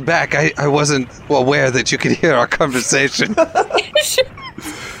had held back. I wasn't aware that you could hear our conversation.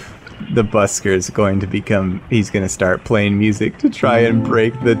 The busker's going to he's going to start playing music to try and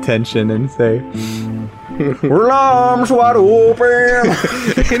break the tension and say, "Arms wide open."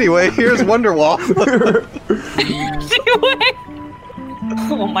 Anyway, here's Wonderwall.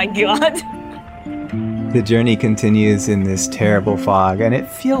 Oh my god. The journey continues in this terrible fog, and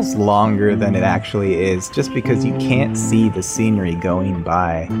it feels longer than it actually is, just because you can't see the scenery going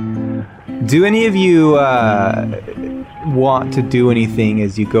by. Do any of you want to do anything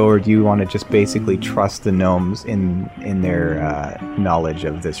as you go, or do you want to just basically trust the gnomes in their knowledge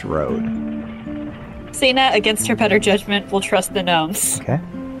of this road? Cena, against her better judgment, will trust the gnomes. Okay.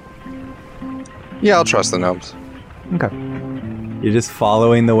 Yeah, I'll trust the gnomes. Okay. You're just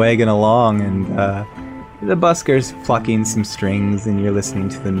following the wagon along, and the busker's plucking some strings, and you're listening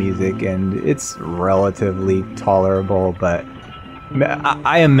to the music, and it's relatively tolerable, but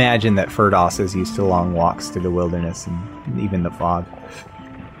I imagine that Ferdos is used to long walks through the wilderness and even the fog.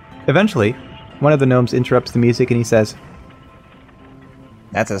 Eventually, one of the gnomes interrupts the music and he says,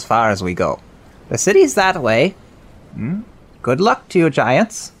 That's as far as we go. The city's that way. Good luck to you,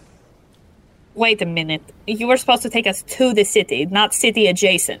 giants. Wait a minute. You were supposed to take us to the city, not city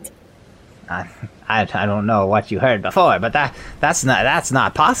adjacent. I don't know what you heard before, but that's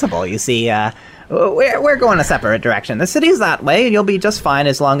not possible. You see, we're going a separate direction. The city's that way, and you'll be just fine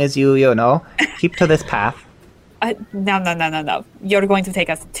as long as you keep to this path. No. You're going to take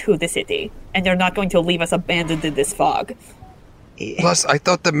us to the city, and you're not going to leave us abandoned in this fog. Plus, I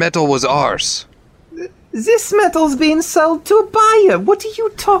thought the metal was ours. This metal's being sold to a buyer. What are you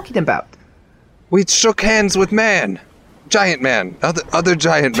talking about? We shook hands with Giant Man, other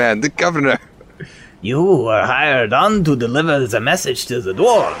Giant Man, the governor. You were hired on to deliver the message to the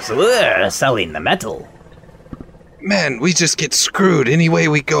dwarves. We're selling the metal. Man, we just get screwed any way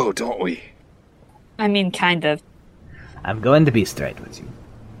we go, don't we? I mean, kind of. I'm going to be straight with you.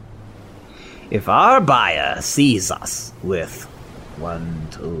 If our buyer sees us with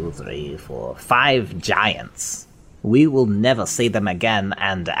 5 giants, we will never see them again,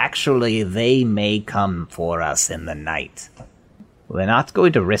 and actually they may come for us in the night. We're not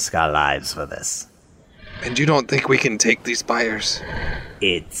going to risk our lives for this. And you don't think we can take these buyers?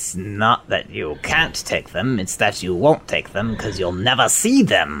 It's not that you can't take them, it's that you won't take them because you'll never see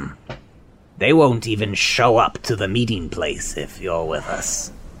them. They won't even show up to the meeting place if you're with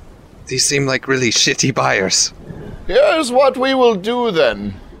us. These seem like really shitty buyers. Here's what we will do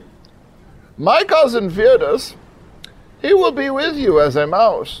then. My cousin Firdas, he will be with you as a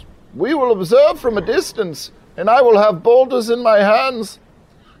mouse. We will observe from a distance, and I will have boulders in my hands.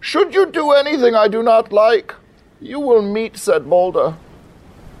 Should you do anything I do not like, you will meet said boulder.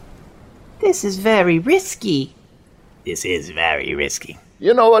 This is very risky. This is very risky.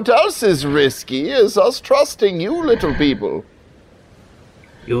 You know what else is risky is us trusting you little people.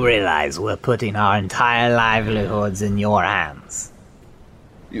 You realize we're putting our entire livelihoods in your hands.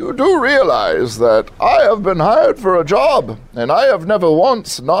 You do realize that I have been hired for a job, and I have never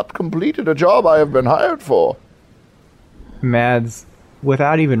once not completed a job I have been hired for. Mads,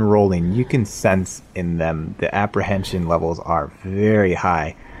 without even rolling, you can sense in them the apprehension levels are very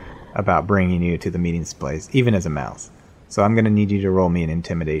high about bringing you to the meeting place, even as a mouse. So I'm going to need you to roll me an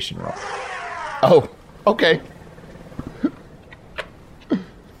intimidation roll. Oh, okay.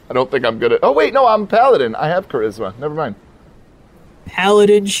 I don't think I'm good at... Oh, wait, no, I'm Paladin. I have charisma. Never mind.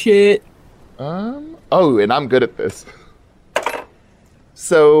 Paladin shit. Oh, and I'm good at this.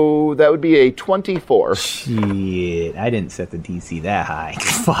 So that would be a 24. Shit, I didn't set the DC that high.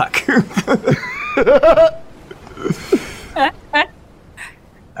 Fuck.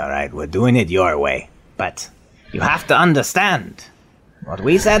 Alright, we're doing it your way. But you have to understand. What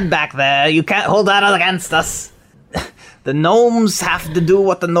we said back there, you can't hold that against us. The gnomes have to do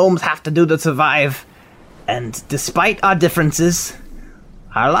what the gnomes have to do to survive. And despite our differences,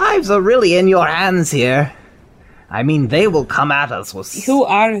 our lives are really in your hands here. I mean, they will come at us with... Who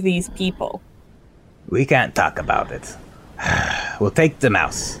are these people? We can't talk about it. We'll take the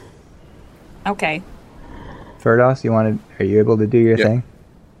mouse. Okay. Ferdos, are you able to do your thing?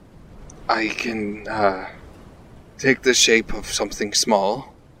 I can take the shape of something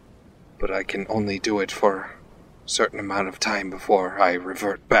small, but I can only do it for a certain amount of time before I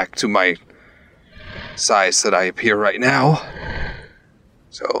revert back to my size that I appear right now.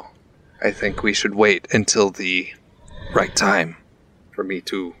 So, I think we should wait until the right time for me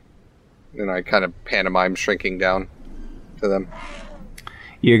to... And I kind of pantomime shrinking down to them.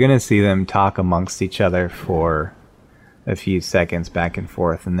 You're going to see them talk amongst each other for a few seconds back and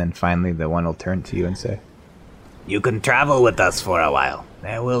forth, and then finally the one will turn to you and say, You can travel with us for a while.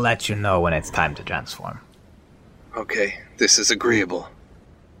 And we'll let you know when it's time to transform. Okay, this is agreeable.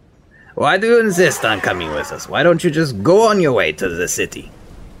 Why do you insist on coming with us? Why don't you just go on your way to the city?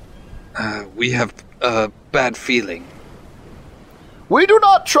 We have a bad feeling. We do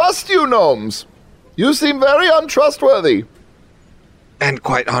not trust you, gnomes. You seem very untrustworthy. And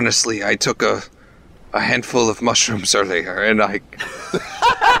quite honestly, I took a handful of mushrooms earlier, and I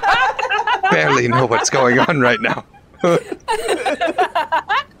barely know what's going on right now.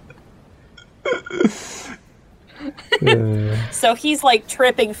 So he's like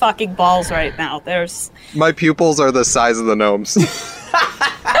tripping fucking balls right now. There's... My pupils are the size of the gnomes.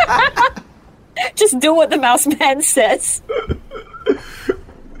 Just do what the mouse man says.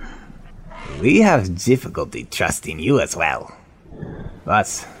 We have difficulty trusting you as well.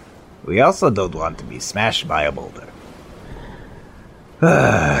 But we also don't want to be smashed by a boulder.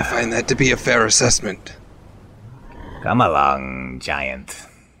 I find that to be a fair assessment. Come along, giant.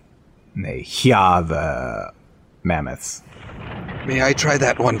 they hear the mammoths. May I try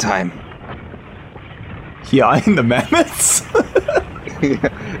that one time? Hearing the mammoths?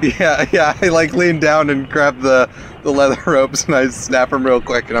 Yeah. I like lean down and grab the leather ropes and I snap them real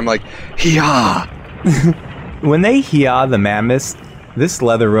quick and I'm like, "Hee-haw!" When they hear the mammoths, this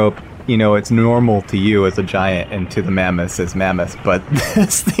leather rope, you know, it's normal to you as a giant and to the mammoths as mammoths, but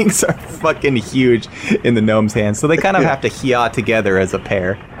these things are fucking huge in the gnome's hands, so they kind of have to hear together as a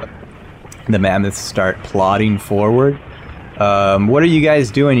pair. The mammoths start plodding forward. What are you guys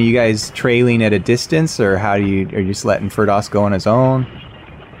doing? Are you guys trailing at a distance, or are you just letting Ferdos go on his own?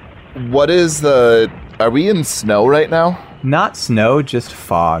 Are we in snow right now? Not snow, just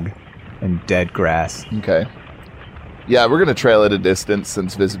fog and dead grass. Okay. Yeah, we're gonna trail at a distance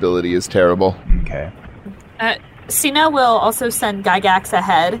since visibility is terrible. Okay. Sina will also send Gygax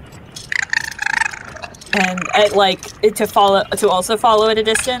ahead, and to also follow at a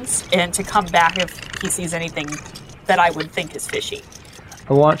distance, and to come back if he sees anything that I would think is fishy.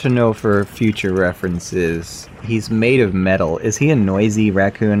 I want to know for future references, he's made of metal. Is he a noisy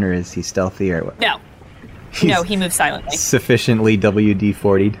raccoon, or is he stealthy, or what? No, he moves silently. Sufficiently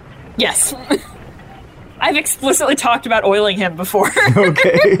WD-40'd? Yes. I've explicitly talked about oiling him before.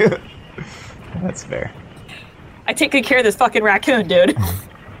 Okay. That's fair. I take good care of this fucking raccoon, dude.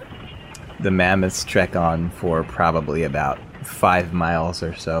 The mammoths trek on for probably about 5 miles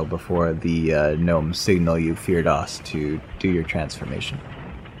or so before the gnomes signal you, Firdaus, to do your transformation.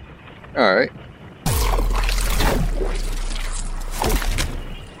 All right.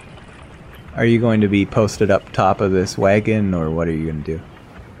 Are you going to be posted up top of this wagon, or what are you going to do?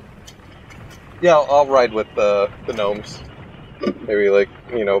 Yeah, I'll ride with the gnomes. Maybe,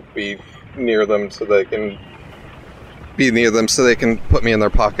 be near them so they can put me in their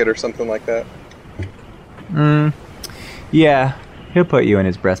pocket or something like that. Yeah, he'll put you in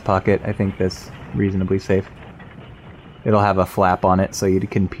his breast pocket. I think that's reasonably safe. It'll have a flap on it so you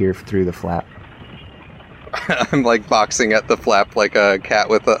can peer through the flap. I'm like boxing at the flap like a cat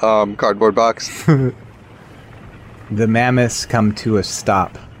with a cardboard box. The mammoths come to a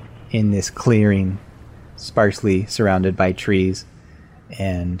stop in this clearing, sparsely surrounded by trees,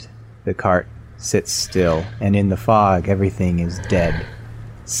 and the cart sits still. And in the fog, everything is dead,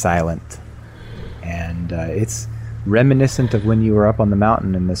 silent, and it's reminiscent of when you were up on the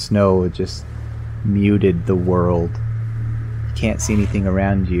mountain and the snow just muted the world. You can't see anything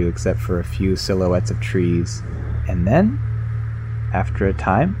around you except for a few silhouettes of trees. And then, after a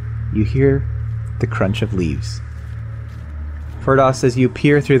time, you hear the crunch of leaves. Ferdos, as you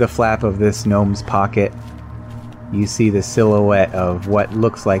peer through the flap of this gnome's pocket, you see the silhouette of what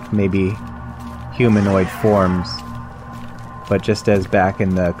looks like maybe humanoid forms. But just as back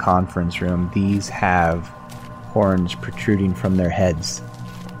in the conference room, these have horns protruding from their heads.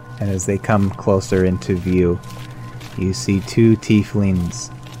 And as they come closer into view, you see two tieflings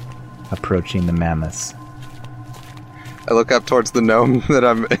approaching the mammoths. I look up towards the gnome that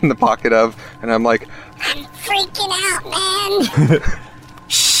I'm in the pocket of, and I'm like, I'm freaking out, man.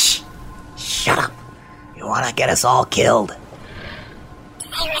 Shh! Shut up. You want to get us all killed. Do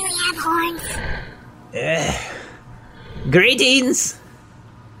they really have horns? Greetings.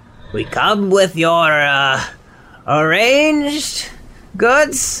 We come with your, arranged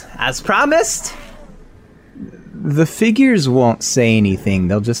goods, as promised. The figures won't say anything.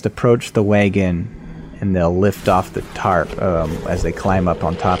 They'll just approach the wagon and they'll lift off the tarp as they climb up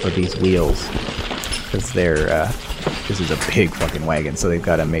on top of these wheels. Because this is a big fucking wagon, so they've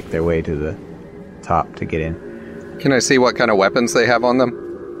got to make their way to the top to get in. can I see what kind of weapons they have on them?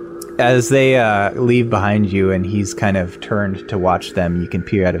 As they leave behind you and he's kind of turned to watch them, you can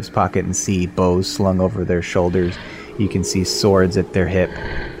peer out of his pocket and see bows slung over their shoulders. You can see swords at their hip,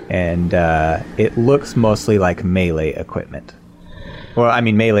 and it looks mostly like melee equipment. Well, I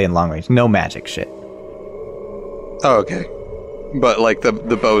mean melee and long range, no magic shit. Oh, okay. But like the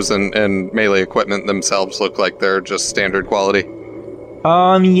bows and melee equipment themselves look like they're just standard quality?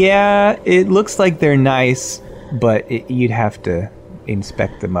 Yeah, it looks like they're nice, but you'd have to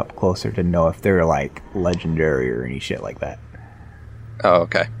inspect them up closer to know if they're like legendary or any shit like that. Oh,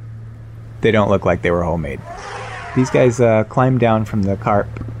 okay. They don't look like they were homemade. These guys climb down from the cart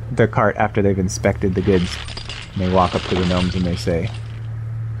after they've inspected the goods. And they walk up to the gnomes and they say,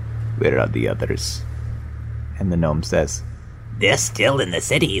 "Where are the others?" And the gnome says, They're still in the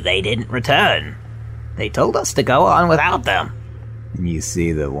city. They didn't return. They told us to go on without them. and you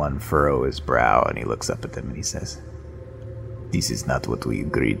see the one furrow his brow and he looks up at them and he says, "This is not what we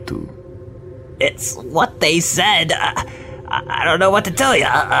agreed to." It's what they said. I don't know what to tell you.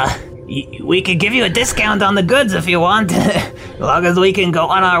 We could give you a discount on the goods if you want. As long as we can go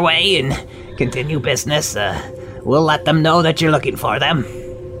on our way and continue business, we'll let them know that you're looking for them.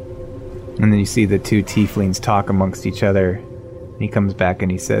 And then you see the two tieflings talk amongst each other. He comes back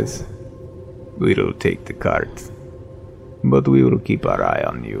and he says, "We'll take the cart, but we will keep our eye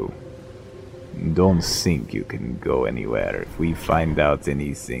on you. Don't think you can go anywhere. If we find out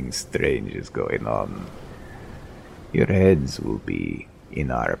anything strange is going on, your heads will be in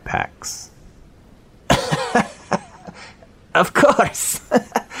our packs." Of course.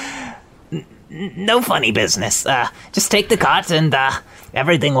 No funny business. Just take the cart and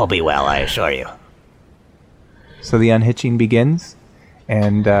everything will be well, I assure you. So the unhitching begins,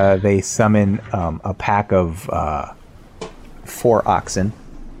 and they summon a pack of 4 oxen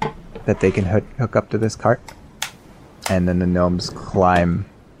that they can hook up to this cart. And then the gnomes climb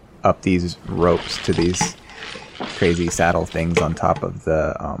up these ropes to these crazy saddle things on top of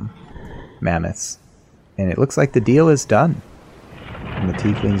the mammoths. And it looks like the deal is done. And the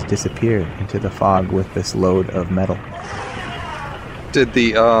tieflings disappear into the fog with this load of metal. Did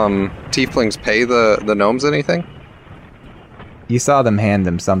the tieflings pay the gnomes anything? You saw them hand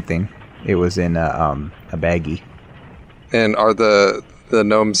them something. It was in a baggie. And are the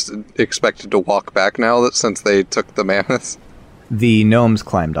gnomes expected to walk back now since they took the mammoths? The gnomes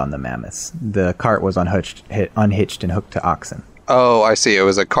climbed on the mammoths. The cart was unhitched and hooked to oxen. Oh, I see. It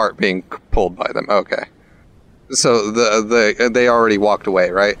was a cart being pulled by them. Okay. So they already walked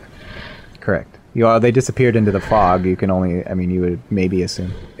away, right? Correct. They disappeared into the fog. You would maybe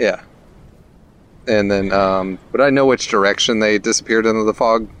assume. Yeah. And then, but I know which direction they disappeared into the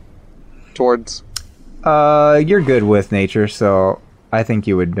fog towards. You're good with nature, so I think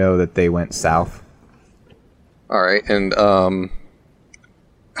you would know that they went south. All right, and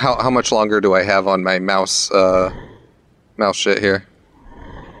how much longer do I have on my mouse shit here?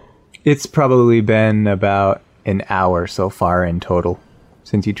 It's probably been about an hour so far in total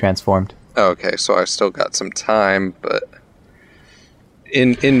since you transformed. Okay, so I still got some time, but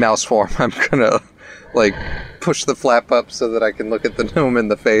in mouse form, I'm gonna like, push the flap up so that I can look at the gnome in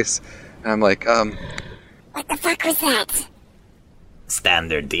the face. And I'm like, What the fuck was that?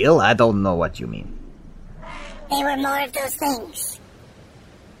 Standard deal? I don't know what you mean. They were more of those things.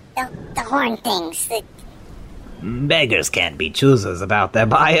 The horn things. Beggars can't be choosers about their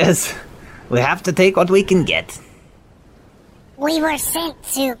buyers. We have to take what we can get. We were sent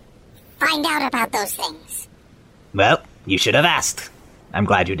to find out about those things. Well, you should have asked. I'm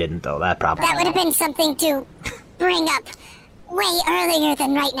glad you didn't, though. That probably... That would have been something to bring up way earlier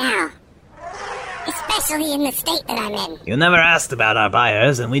than right now. Especially in the state that I'm in. You never asked about our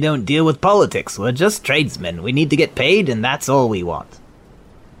buyers, and we don't deal with politics. We're just tradesmen. We need to get paid, and that's all we want.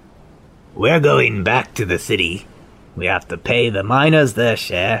 We're going back to the city. We have to pay the miners their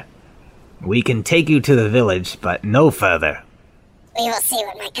share. We can take you to the village, but no further. We will see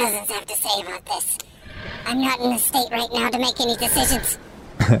what my cousins have to say about this. I'm not in a state right now to make any decisions.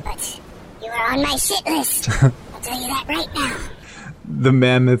 But you are on my shit list. I'll tell you that right now. The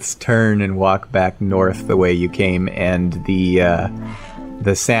mammoths turn and walk back north the way you came, and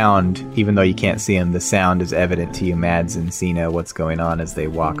the sound, even though you can't see them, the sound is evident to you, Mads and Cena, what's going on as they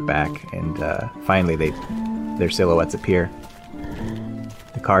walk back, and finally their silhouettes appear.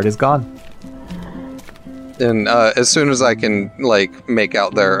 The card is gone. and as soon as I can, like, make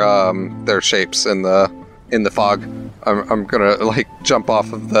out their shapes in the fog, I'm gonna, like, jump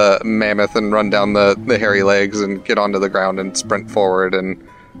off of the mammoth and run down the hairy legs and get onto the ground and sprint forward and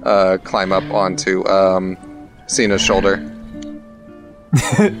climb up onto Cena's shoulder.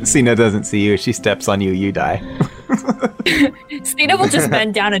 Cena doesn't see you. She steps on you. You die. Cena will just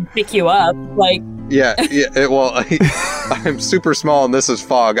bend down and pick you up. Like, Yeah. Well, I'm super small and this is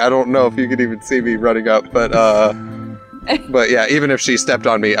fog. I don't know if you could even see me running up, but yeah, even if she stepped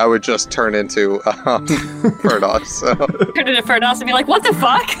on me, I would just turn into Ferdos. So. Turn into Ferdos and be like, "What the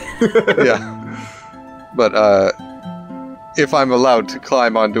fuck?" Yeah. But if I'm allowed to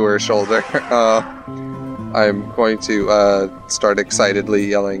climb onto her shoulder, I'm going to start excitedly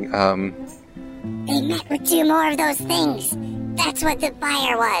yelling. They met with 2 more of those things. That's what the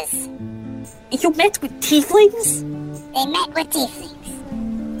buyer was. You met with tieflings? They met with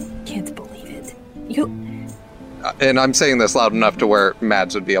tieflings. Can't believe it. You. And I'm saying this loud enough to where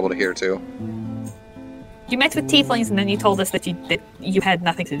Mads would be able to hear too. You met with tieflings, and then you told us that you had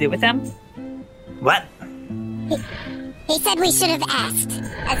nothing to do with them. What? He said we should have asked,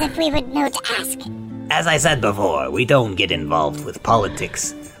 as if we would know to ask. As I said before, we don't get involved with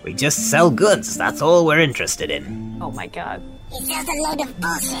politics. We just sell goods. That's all we're interested in. Oh my god. He sells a load of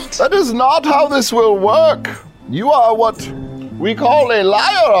bullshit. That is not how this will work. You are what we call a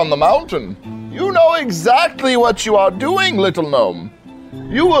liar on the mountain. You know exactly what you are doing, little gnome.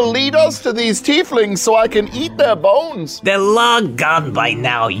 You will lead us to these tieflings so I can eat their bones. They're long gone by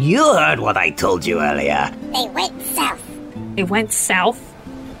now. You heard what I told you earlier. They went south. They went south?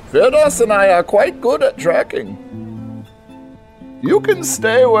 Ferdas and I are quite good at tracking. You can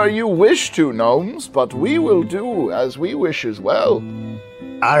stay where you wish to, gnomes, but we will do as we wish as well.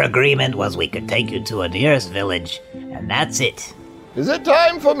 Our agreement was we could take you to a nearest village, and that's it. Is it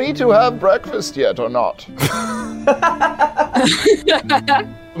time for me to have breakfast yet or not?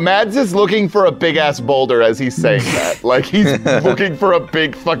 Mads is looking for a big-ass boulder as he's saying that. Like, he's looking for a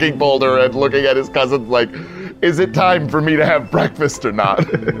big fucking boulder and looking at his cousins like, is it time for me to have breakfast or not?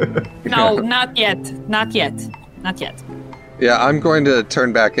 No, not yet. Not yet. Not yet. Yeah, I'm going to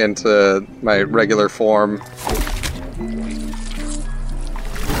turn back into my regular form.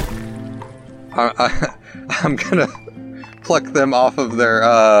 I'm gonna pluck them off of their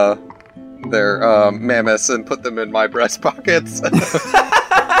mammoths and put them in my breast pockets.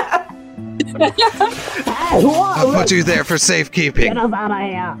 I'll put you there for safekeeping. Get us out of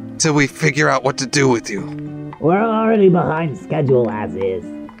here. Till we figure out what to do with you. We're already behind schedule as is.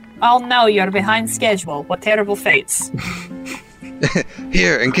 Oh no, you're behind schedule. What terrible fates.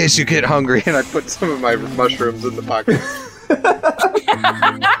 Here, in case you get hungry, and I put some of my mushrooms in the pocket.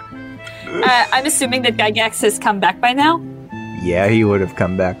 I'm assuming that Gygax has come back by now? Yeah, he would have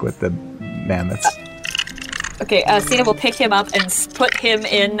come back with the mammoths. Okay, Cena will pick him up and put him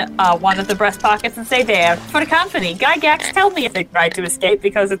in one of the breast pockets and say, "There, for the company. Gygax, tell me if they try to escape,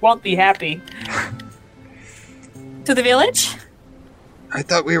 because it won't be happy." To the village? I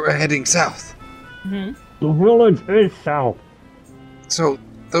thought we were heading south. Mm-hmm. The village is south. So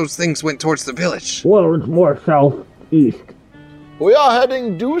those things went towards the village. Well, it's more southeast. We are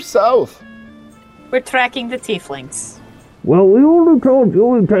heading due south. We're tracking the tieflings. Well, we only told you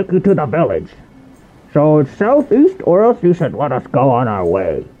we'd take you to the village. So it's southeast, or else you should let us go on our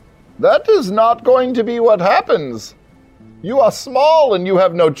way. That is not going to be what happens. You are small and you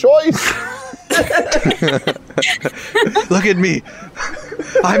have no choice. Look at me.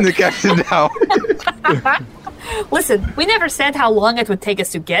 I'm the captain now. Listen, we never said how long it would take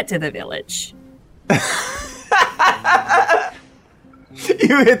us to get to the village.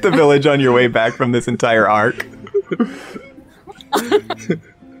 You hit the village on your way back from this entire arc.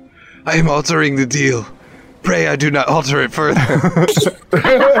 I am altering the deal. Pray I do not alter it further.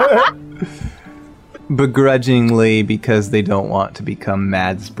 Begrudgingly, because they don't want to become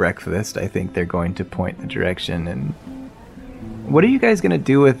Mad's breakfast, I think they're going to point the direction. And what are you guys going to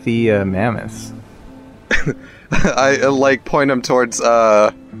do with the mammoths? I point them towards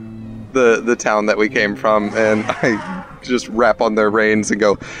the town that we came from, and I just rap on their reins and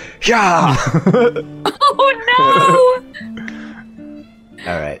go, yeah. Oh no!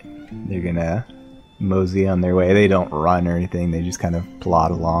 All right, they're gonna mosey on their way. They don't run or anything. They just kind of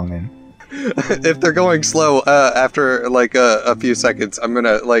plod along. And if they're going slow, after like a few seconds, I'm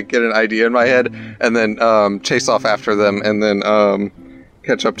gonna like get an idea in my head and then chase off after them and then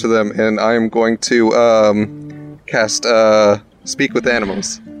catch up to them. And I'm going to cast Speak with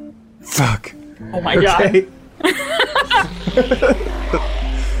Animals. Fuck. Oh my god.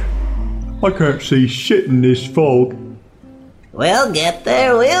 I can't see shit in this fog. We'll get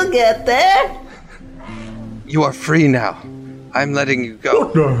there, we'll get there. You are free now. I'm letting you go.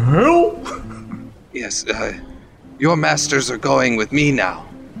 What the hell? Yes, your masters are going with me now.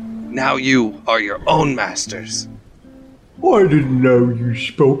 Now you are your own masters. I didn't know you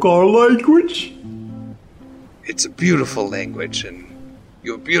spoke our language. It's a beautiful language, and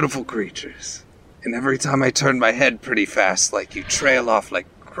you're beautiful creatures. And every time I turn my head pretty fast, like you trail off like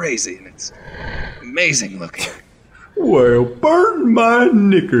crazy, and it's amazing looking. Well, burn my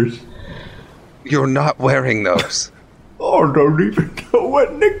knickers. You're not wearing those. I don't even know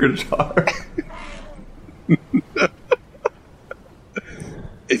what knickers are.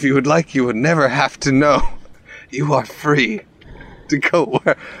 If you would like, you would never have to know. You are free to go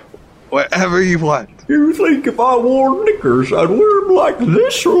wherever you want. You think if I wore knickers, I'd wear them like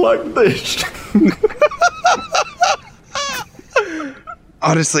this or like this?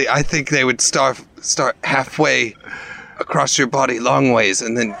 Honestly, I think they would start halfway across your body long ways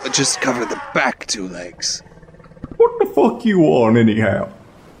and then just cover the back two legs. What the fuck you want anyhow?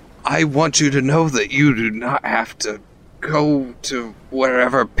 I want you to know that you do not have to go to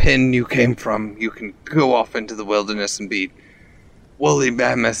wherever pin you came from. You can go off into the wilderness and be woolly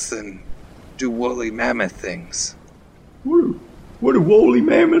mammoths and do woolly mammoth things. What do woolly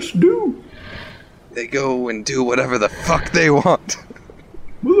mammoths do? They go and do whatever the fuck they want.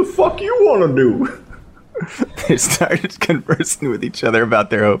 What the fuck you want to do? They started conversing with each other about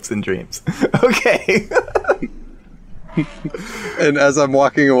their hopes and dreams. Okay. And as I'm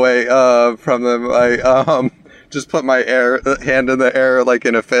walking away from them, I just put my hand in the air like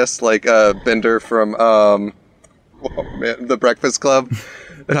in a fist, like Bender from The Breakfast Club.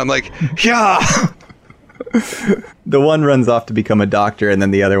 And I'm like, yeah! The one runs off to become a doctor, and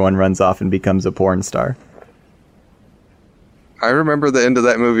then the other one runs off and becomes a porn star. I remember the end of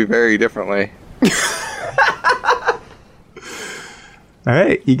that movie very differently. All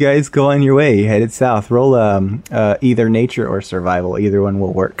right, you guys go on your way. You headed south. Roll either nature or survival. Either one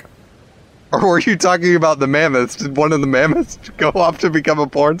will work. Or were you talking about the mammoths? Did one of the mammoths go off to become a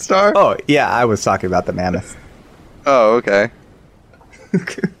porn star? Oh, yeah, I was talking about the mammoth. Oh, okay.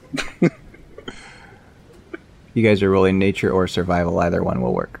 You guys are rolling nature or survival. Either one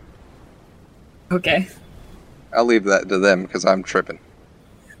will work. Okay. I'll leave that to them because I'm tripping.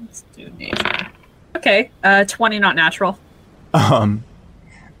 Let's do nature. Okay, 20 not natural.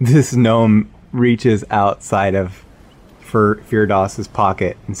 This gnome reaches outside of Firdos's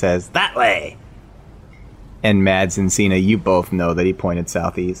pocket and says, "That way!" And Mads and Cena, you both know that he pointed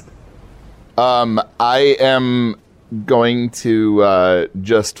southeast. I am going to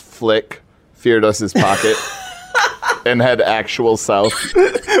just flick Firdos's pocket and head actual south.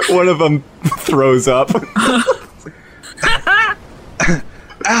 One of them throws up.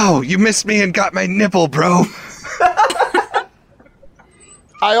 Ow, you missed me and got my nipple, bro.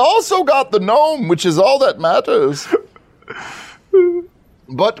 I also got the gnome, which is all that matters.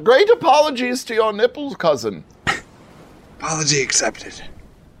 But great apologies to your nipples, cousin. Apology accepted.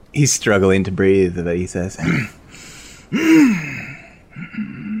 He's struggling to breathe, but he says,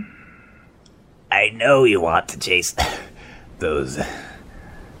 I know you want to chase those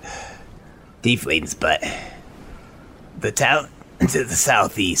tieflings, but the town to the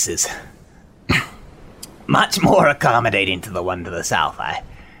southeast is much more accommodating to the one to the south.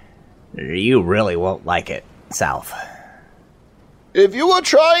 You really won't like it south. If you were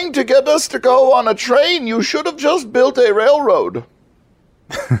trying to get us to go on a train, you should have just built a railroad.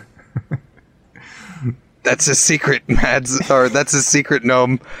 That's a secret, Mads, or that's a secret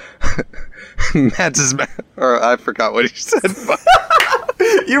gnome. Mads is, or I forgot what he said.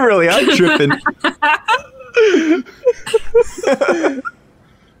 You really are tripping.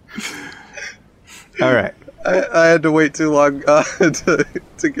 All right. I had to wait too long to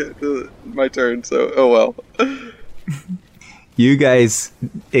get to my turn, so oh well. You guys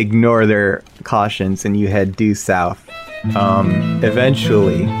ignore their cautions and you head due south.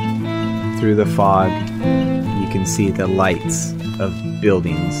 Eventually, through the fog, you can see the lights of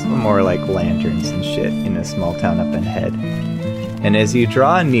buildings, more like lanterns and shit, in a small town up ahead. And as you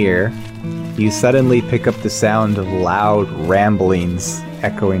draw near, you suddenly pick up the sound of loud ramblings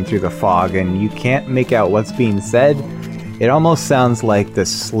echoing through the fog, and you can't make out what's being said. It almost sounds like the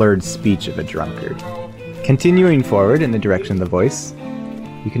slurred speech of a drunkard. Continuing forward in the direction of the voice,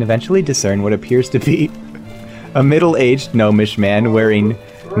 you can eventually discern what appears to be a middle-aged gnomish man wearing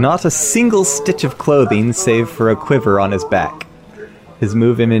not a single stitch of clothing save for a quiver on his back. His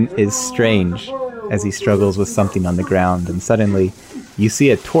movement is strange as he struggles with something on the ground, and suddenly you see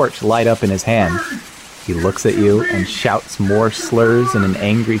a torch light up in his hand. He looks at you and shouts more slurs in an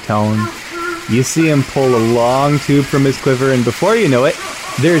angry tone. You see him pull a long tube from his quiver, and before you know it,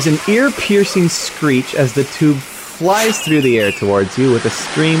 there's an ear-piercing screech as the tube flies through the air towards you with a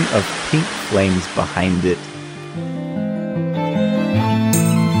stream of pink flames behind it.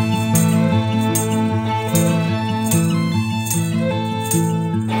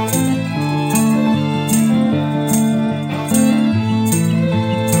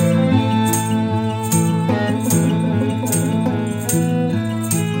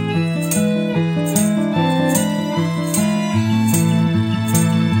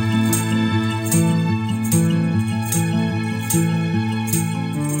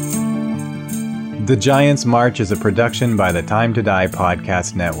 The Giants March is a production by the Time to Die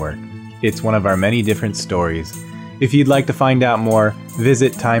Podcast Network. It's one of our many different stories. If you'd like to find out more,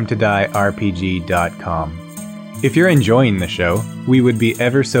 visit timetodiерpg.com. If you're enjoying the show, we would be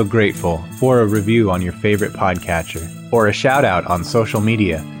ever so grateful for a review on your favorite podcatcher, or a shout out on social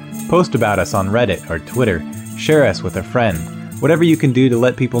media. Post about us on Reddit or Twitter, share us with a friend, whatever you can do to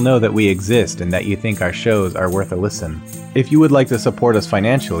let people know that we exist and that you think our shows are worth a listen. If you would like to support us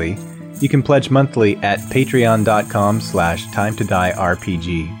financially, you can pledge monthly at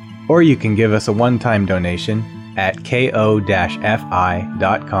patreon.com/timetodiерpg, or you can give us a one-time donation at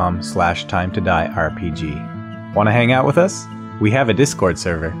ko-fi.com/timetodiерpg. Want to hang out with us? We have a Discord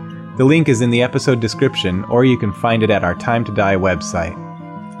server. The link is in the episode description, or you can find it at our Time to Die website.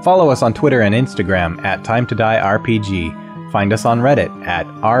 Follow us on Twitter and Instagram at timetodiерpg. Find us on Reddit at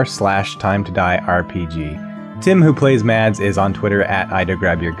r/timetodiерpg. Tim, who plays Mads, is on Twitter at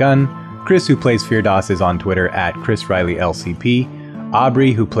IdaGrabYourGun. Chris, who plays Firdas, is on Twitter at ChrisRileyLCP.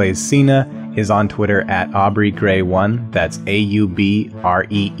 Aubrey, who plays Cena, is on Twitter at AubreyGray1. That's AUBREEGRAY,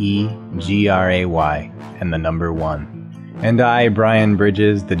 and the number 1. And I, Brian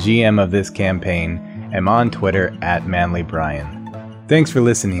Bridges, the GM of this campaign, am on Twitter at ManlyBrian. Thanks for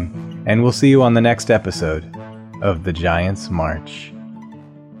listening, and we'll see you on the next episode of The Giants March.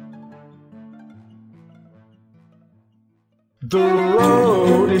 The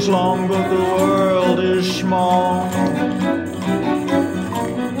road is long, but the world is small.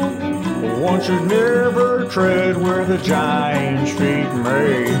 One should never tread where the giant's feet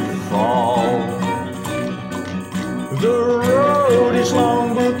may fall. The road is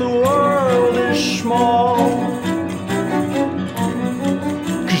long, but the world is small.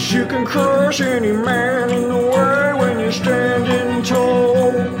 'Cause you can crush any man in the way when you're standing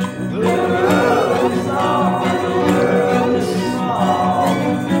tall. The road is long, but the world is small.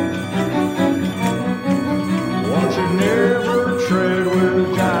 One should never tread where the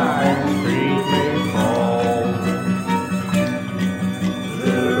giant's feet may fall.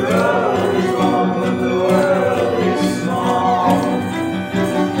 The road is long, but the world is small.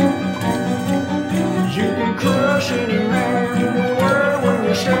 You can crush any man in the world when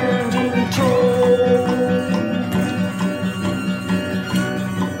you're standing tall.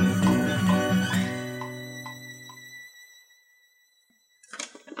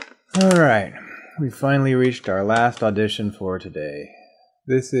 Alright, we finally reached our last audition for today.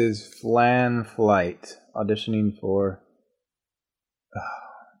 This is Flan Flight, auditioning for...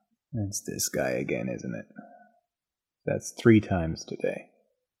 it's this guy again, isn't it? That's 3 times today.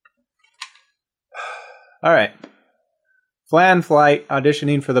 Alright. Flan Flight,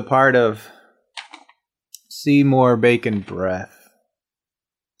 auditioning for the part of Seymour Bacon Breath.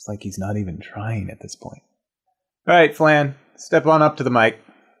 It's like he's not even trying at this point. Alright, Flan, step on up to the mic.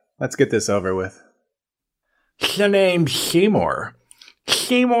 Let's get this over with. The name's Seymour.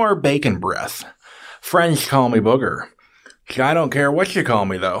 Seymour Bacon Breath. Friends call me Booger. I don't care what you call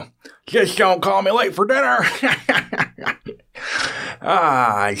me, though. Just don't call me late for dinner.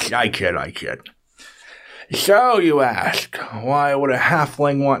 I kid. So, you ask, why would a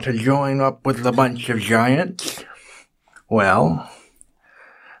halfling want to join up with a bunch of giants? Well,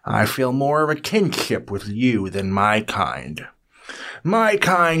 I feel more of a kinship with you than my kind. My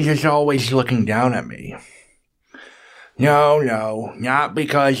kind is always looking down at me. No, not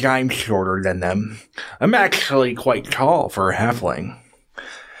because I'm shorter than them. I'm actually quite tall for a halfling.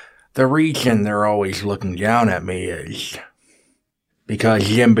 The reason they're always looking down at me is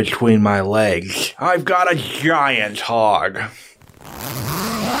because in between my legs, I've got a giant hog.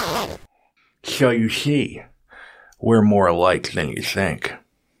 So you see, we're more alike than you think.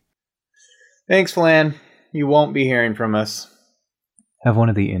 Thanks, Flan. You won't be hearing from us. Have one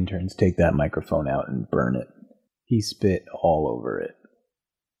of the interns take that microphone out and burn it. He spit all over it.